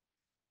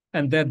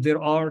 and that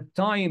there are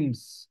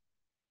times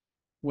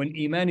when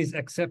iman is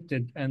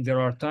accepted and there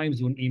are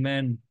times when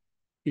iman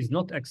is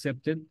not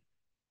accepted,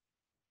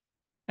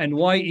 and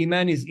why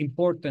iman is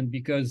important,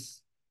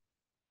 because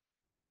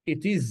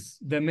it is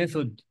the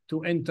method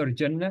to enter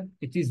Jannah.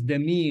 It is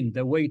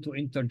the way to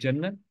enter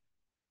Jannah.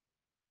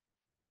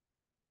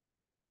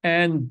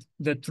 And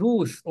the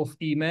truth of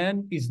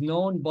iman is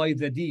known by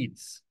the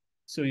deeds.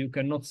 So you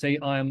cannot say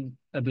I am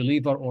a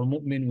believer or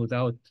mu'min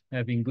without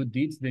having good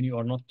deeds, then you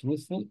are not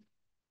truthful.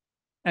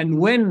 And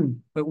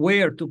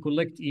where to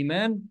collect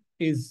iman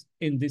is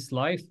in this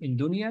life, in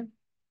dunya.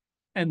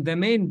 And the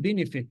main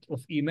benefit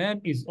of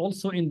iman is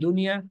also in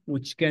dunya,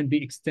 which can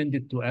be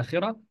extended to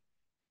akhirah.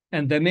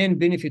 And the main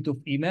benefit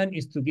of iman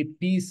is to get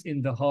peace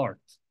in the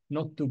heart,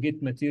 not to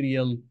get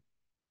material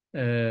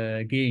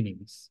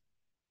gainings.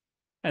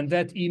 And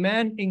that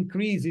iman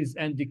increases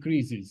and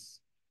decreases.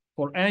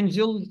 For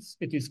angels,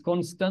 it is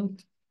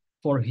constant.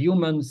 For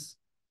humans,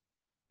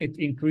 it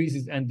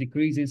increases and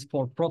decreases.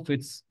 For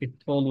prophets, it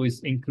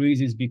always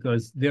increases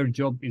because their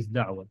job is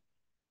da'wah.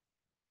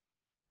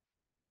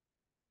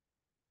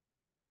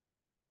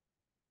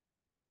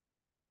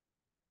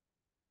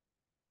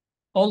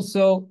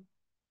 Also,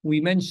 we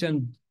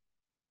mentioned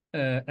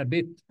a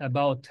bit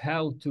about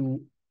how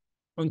to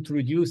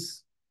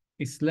introduce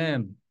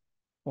Islam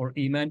or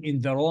Iman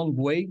in the wrong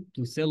way,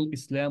 to sell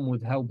Islam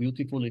with how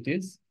beautiful it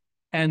is,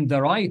 and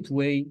the right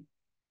way,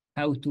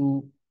 how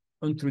to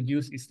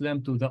introduce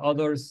Islam to the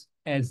others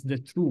as the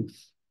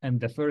truth. And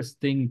the first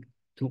thing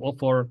to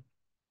offer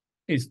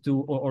is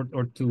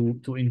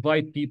to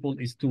invite people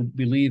is to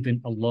believe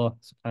in Allah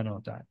subhanahu wa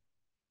ta'ala.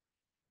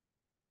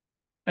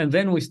 And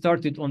then we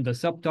started on the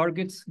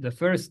sub-targets. The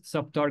first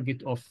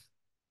sub-target of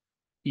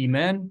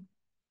Iman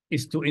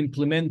is to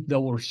implement the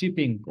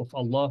worshipping of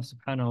Allah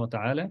subhanahu wa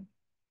ta'ala,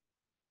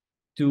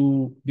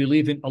 to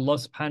believe in Allah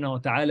subhanahu wa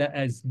ta'ala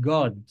as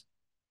God,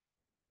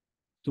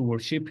 to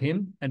worship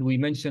him. And we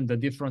mentioned the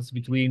difference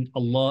between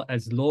Allah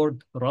as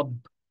Lord, Rabb,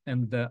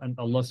 and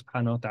Allah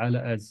subhanahu wa ta'ala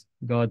as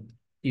God,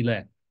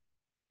 Ilah.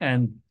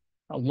 And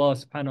Allah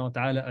subhanahu wa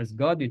ta'ala as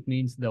God, it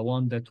means the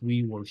one that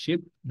we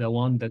worship, the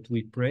one that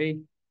we pray.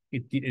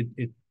 It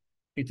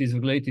is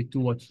related to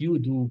what you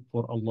do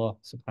for Allah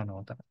subhanahu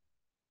wa ta'ala.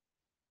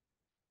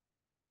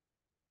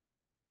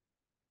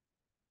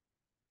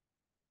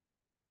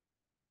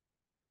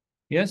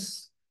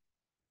 Yes?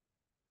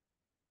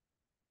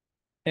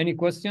 Any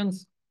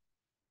questions?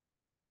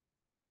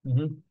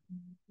 Mm-hmm.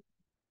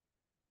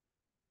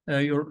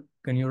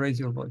 Can you raise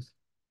your voice?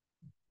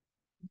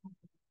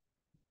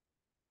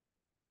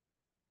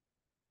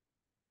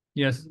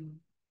 Yes.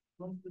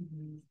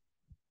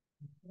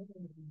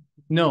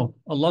 No,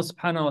 Allah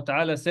subhanahu wa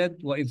ta'ala said,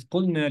 وَإِذْ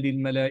قُلْنَا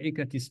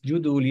لِلْمَلَائِكَةِ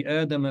اسْجُدُوا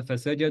لِآدَمَ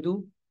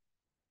فَسَجَدُوا.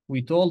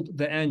 We told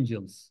the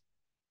angels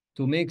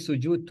to make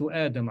sujood to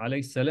Adam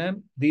alayhi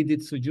salam, they did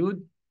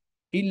sujood.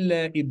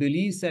 إلا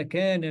إبليس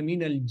كان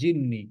من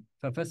الجن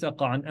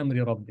ففسق عن أمر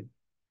ربه.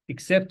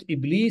 Except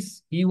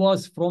Iblis, he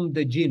was from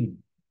the jinn.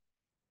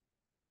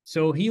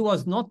 So he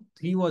was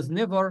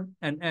never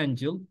an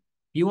angel.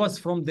 He was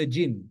from the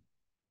jinn.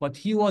 But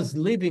he was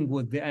living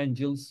with the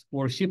angels,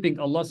 worshipping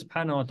Allah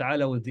subhanahu wa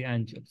ta'ala with the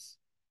angels.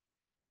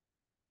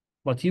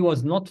 But he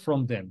was not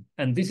from them.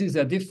 And this is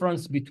a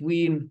difference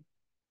between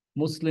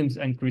Muslims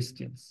and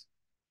Christians.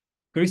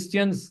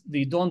 Christians,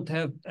 they don't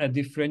have a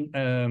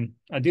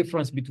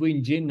difference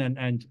between jinn and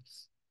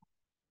angels.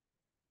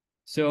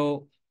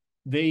 So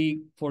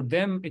for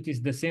them, it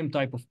is the same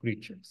type of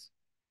creatures.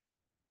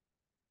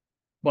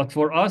 But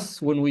for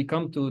us, when we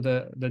come to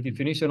the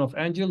definition of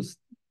angels,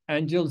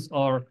 angels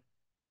are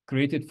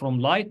created from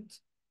light,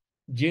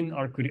 jinn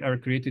are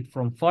created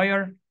from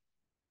fire.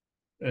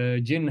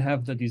 Jinn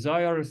have the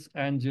desires,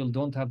 angel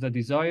don't have the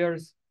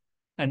desires.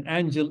 An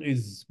angel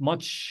is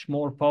much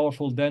more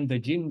powerful than the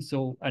jinn,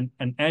 so an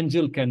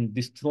angel can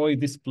destroy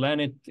this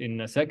planet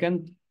in a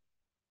second,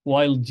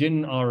 while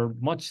jinn are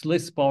much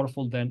less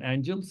powerful than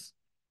angels.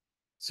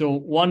 So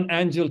one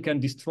angel can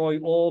destroy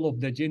all of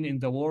the jinn in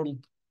the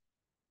world.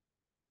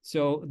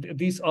 So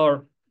these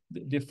are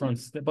the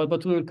difference,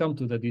 but we will come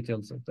to the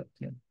details of that.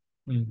 Yeah.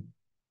 Mm.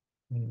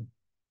 Mm.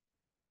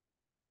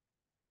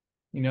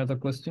 Any other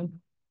question?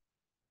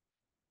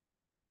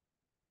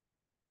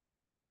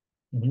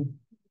 Mhm.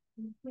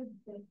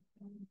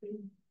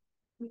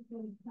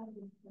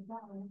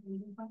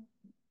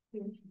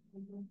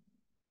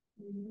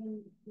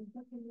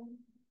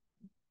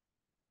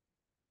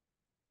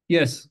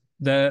 Yes,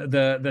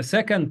 the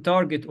second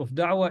target of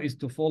da'wah is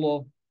to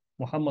follow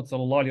Muhammad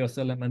sallallahu alaihi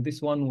wasallam, and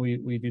this one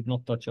we did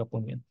not touch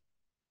upon yet.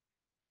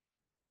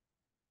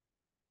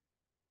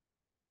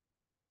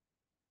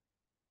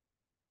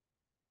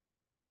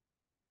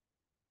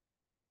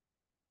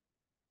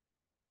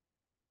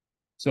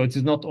 So it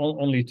is not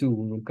only two,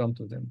 we will come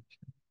to them.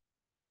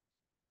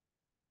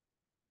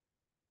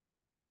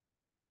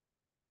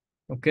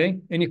 Okay,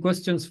 any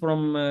questions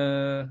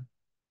from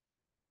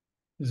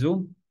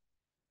Zoom?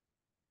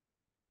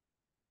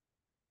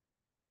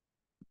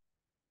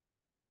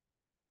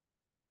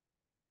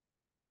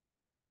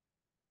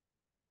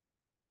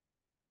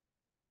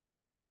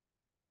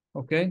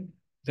 Okay,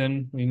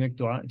 then we make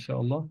dua,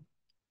 inshallah.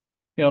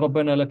 يا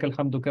ربنا لك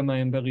الحمد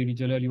كما ينبغي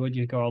لجلال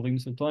وجهك وعظيم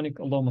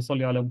سلطانك. اللهم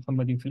صل على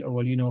محمد في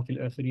الأولين وفي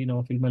الآخرين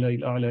وفي الملأ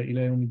الأعلى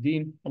إلى يوم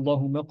الدين.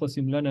 اللهم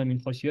اقسم لنا من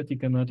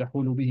خشيتك ما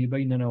تحول به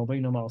بيننا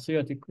وبين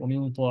معصيتك،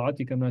 ومن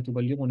طاعتك ما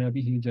تبلغنا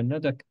به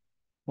جنتك،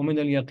 ومن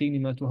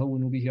اليقين ما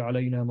تهون به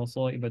علينا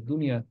مصائب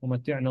الدنيا،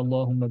 ومتعنا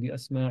اللهم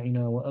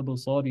بأسماعنا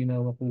وأبصارنا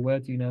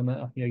وقواتنا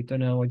ما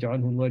أحييتنا،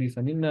 واجعله الوارث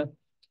منا،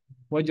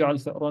 واجعل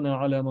ثأرنا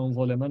على من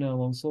ظلمنا،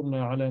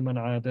 وانصرنا على من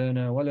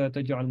عادانا، ولا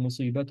تجعل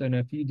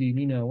مصيبتنا في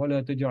ديننا،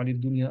 ولا تجعل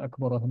الدنيا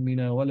أكبر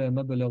همنا ولا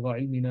مبلغ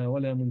علمنا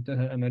ولا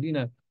منتهى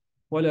أملنا،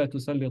 ولا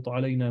تسلط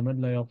علينا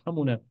من لا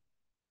يرحمنا.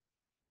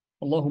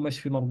 اللهم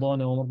اشف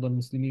مرضانا ومرضى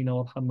المسلمين،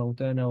 وارحم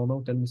موتانا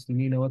وموتى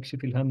المسلمين،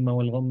 واكشف الهم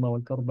والغم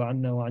والكرب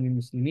عنا وعن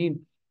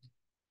المسلمين.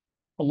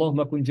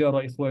 اللهم كن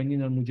جار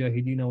إخواننا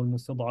المجاهدين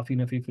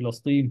والمستضعفين في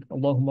فلسطين.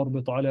 اللهم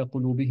اربط على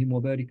قلوبهم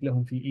وبارك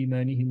لهم في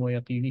إيمانهم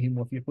ويقينهم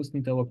وفي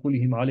حسن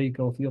توكلهم عليك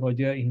وفي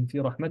رجائهم في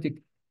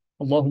رحمتك.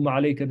 اللهم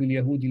عليك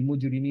باليهود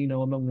المجرمين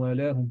ومن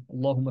والاهم.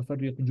 اللهم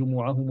فرق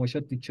جموعهم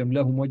وشتت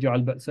شملهم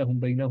واجعل بأسهم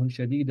بينهم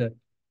شديدا.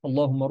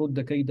 اللهم رد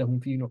كيدهم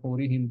في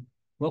نحورهم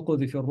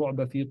وقذف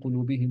الرعب في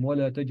قلوبهم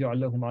ولا تجعل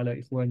لهم على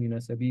إخواننا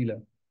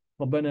سبيلا.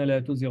 ربنا لا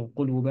تزغ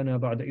قلوبنا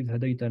بعد إذ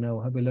هديتنا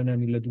وهب لنا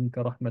من لدنك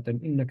رحمة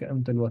إنك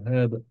أنت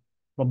الوهاب.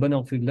 ربنا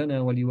اغفر لنا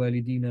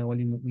ولوالدينا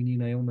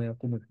وللمؤمنين يوم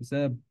يقوم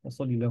الحساب.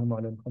 وصلي اللهم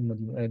على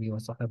محمد وآله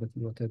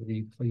وصحابته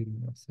وتابعيه خير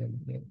من أحسن.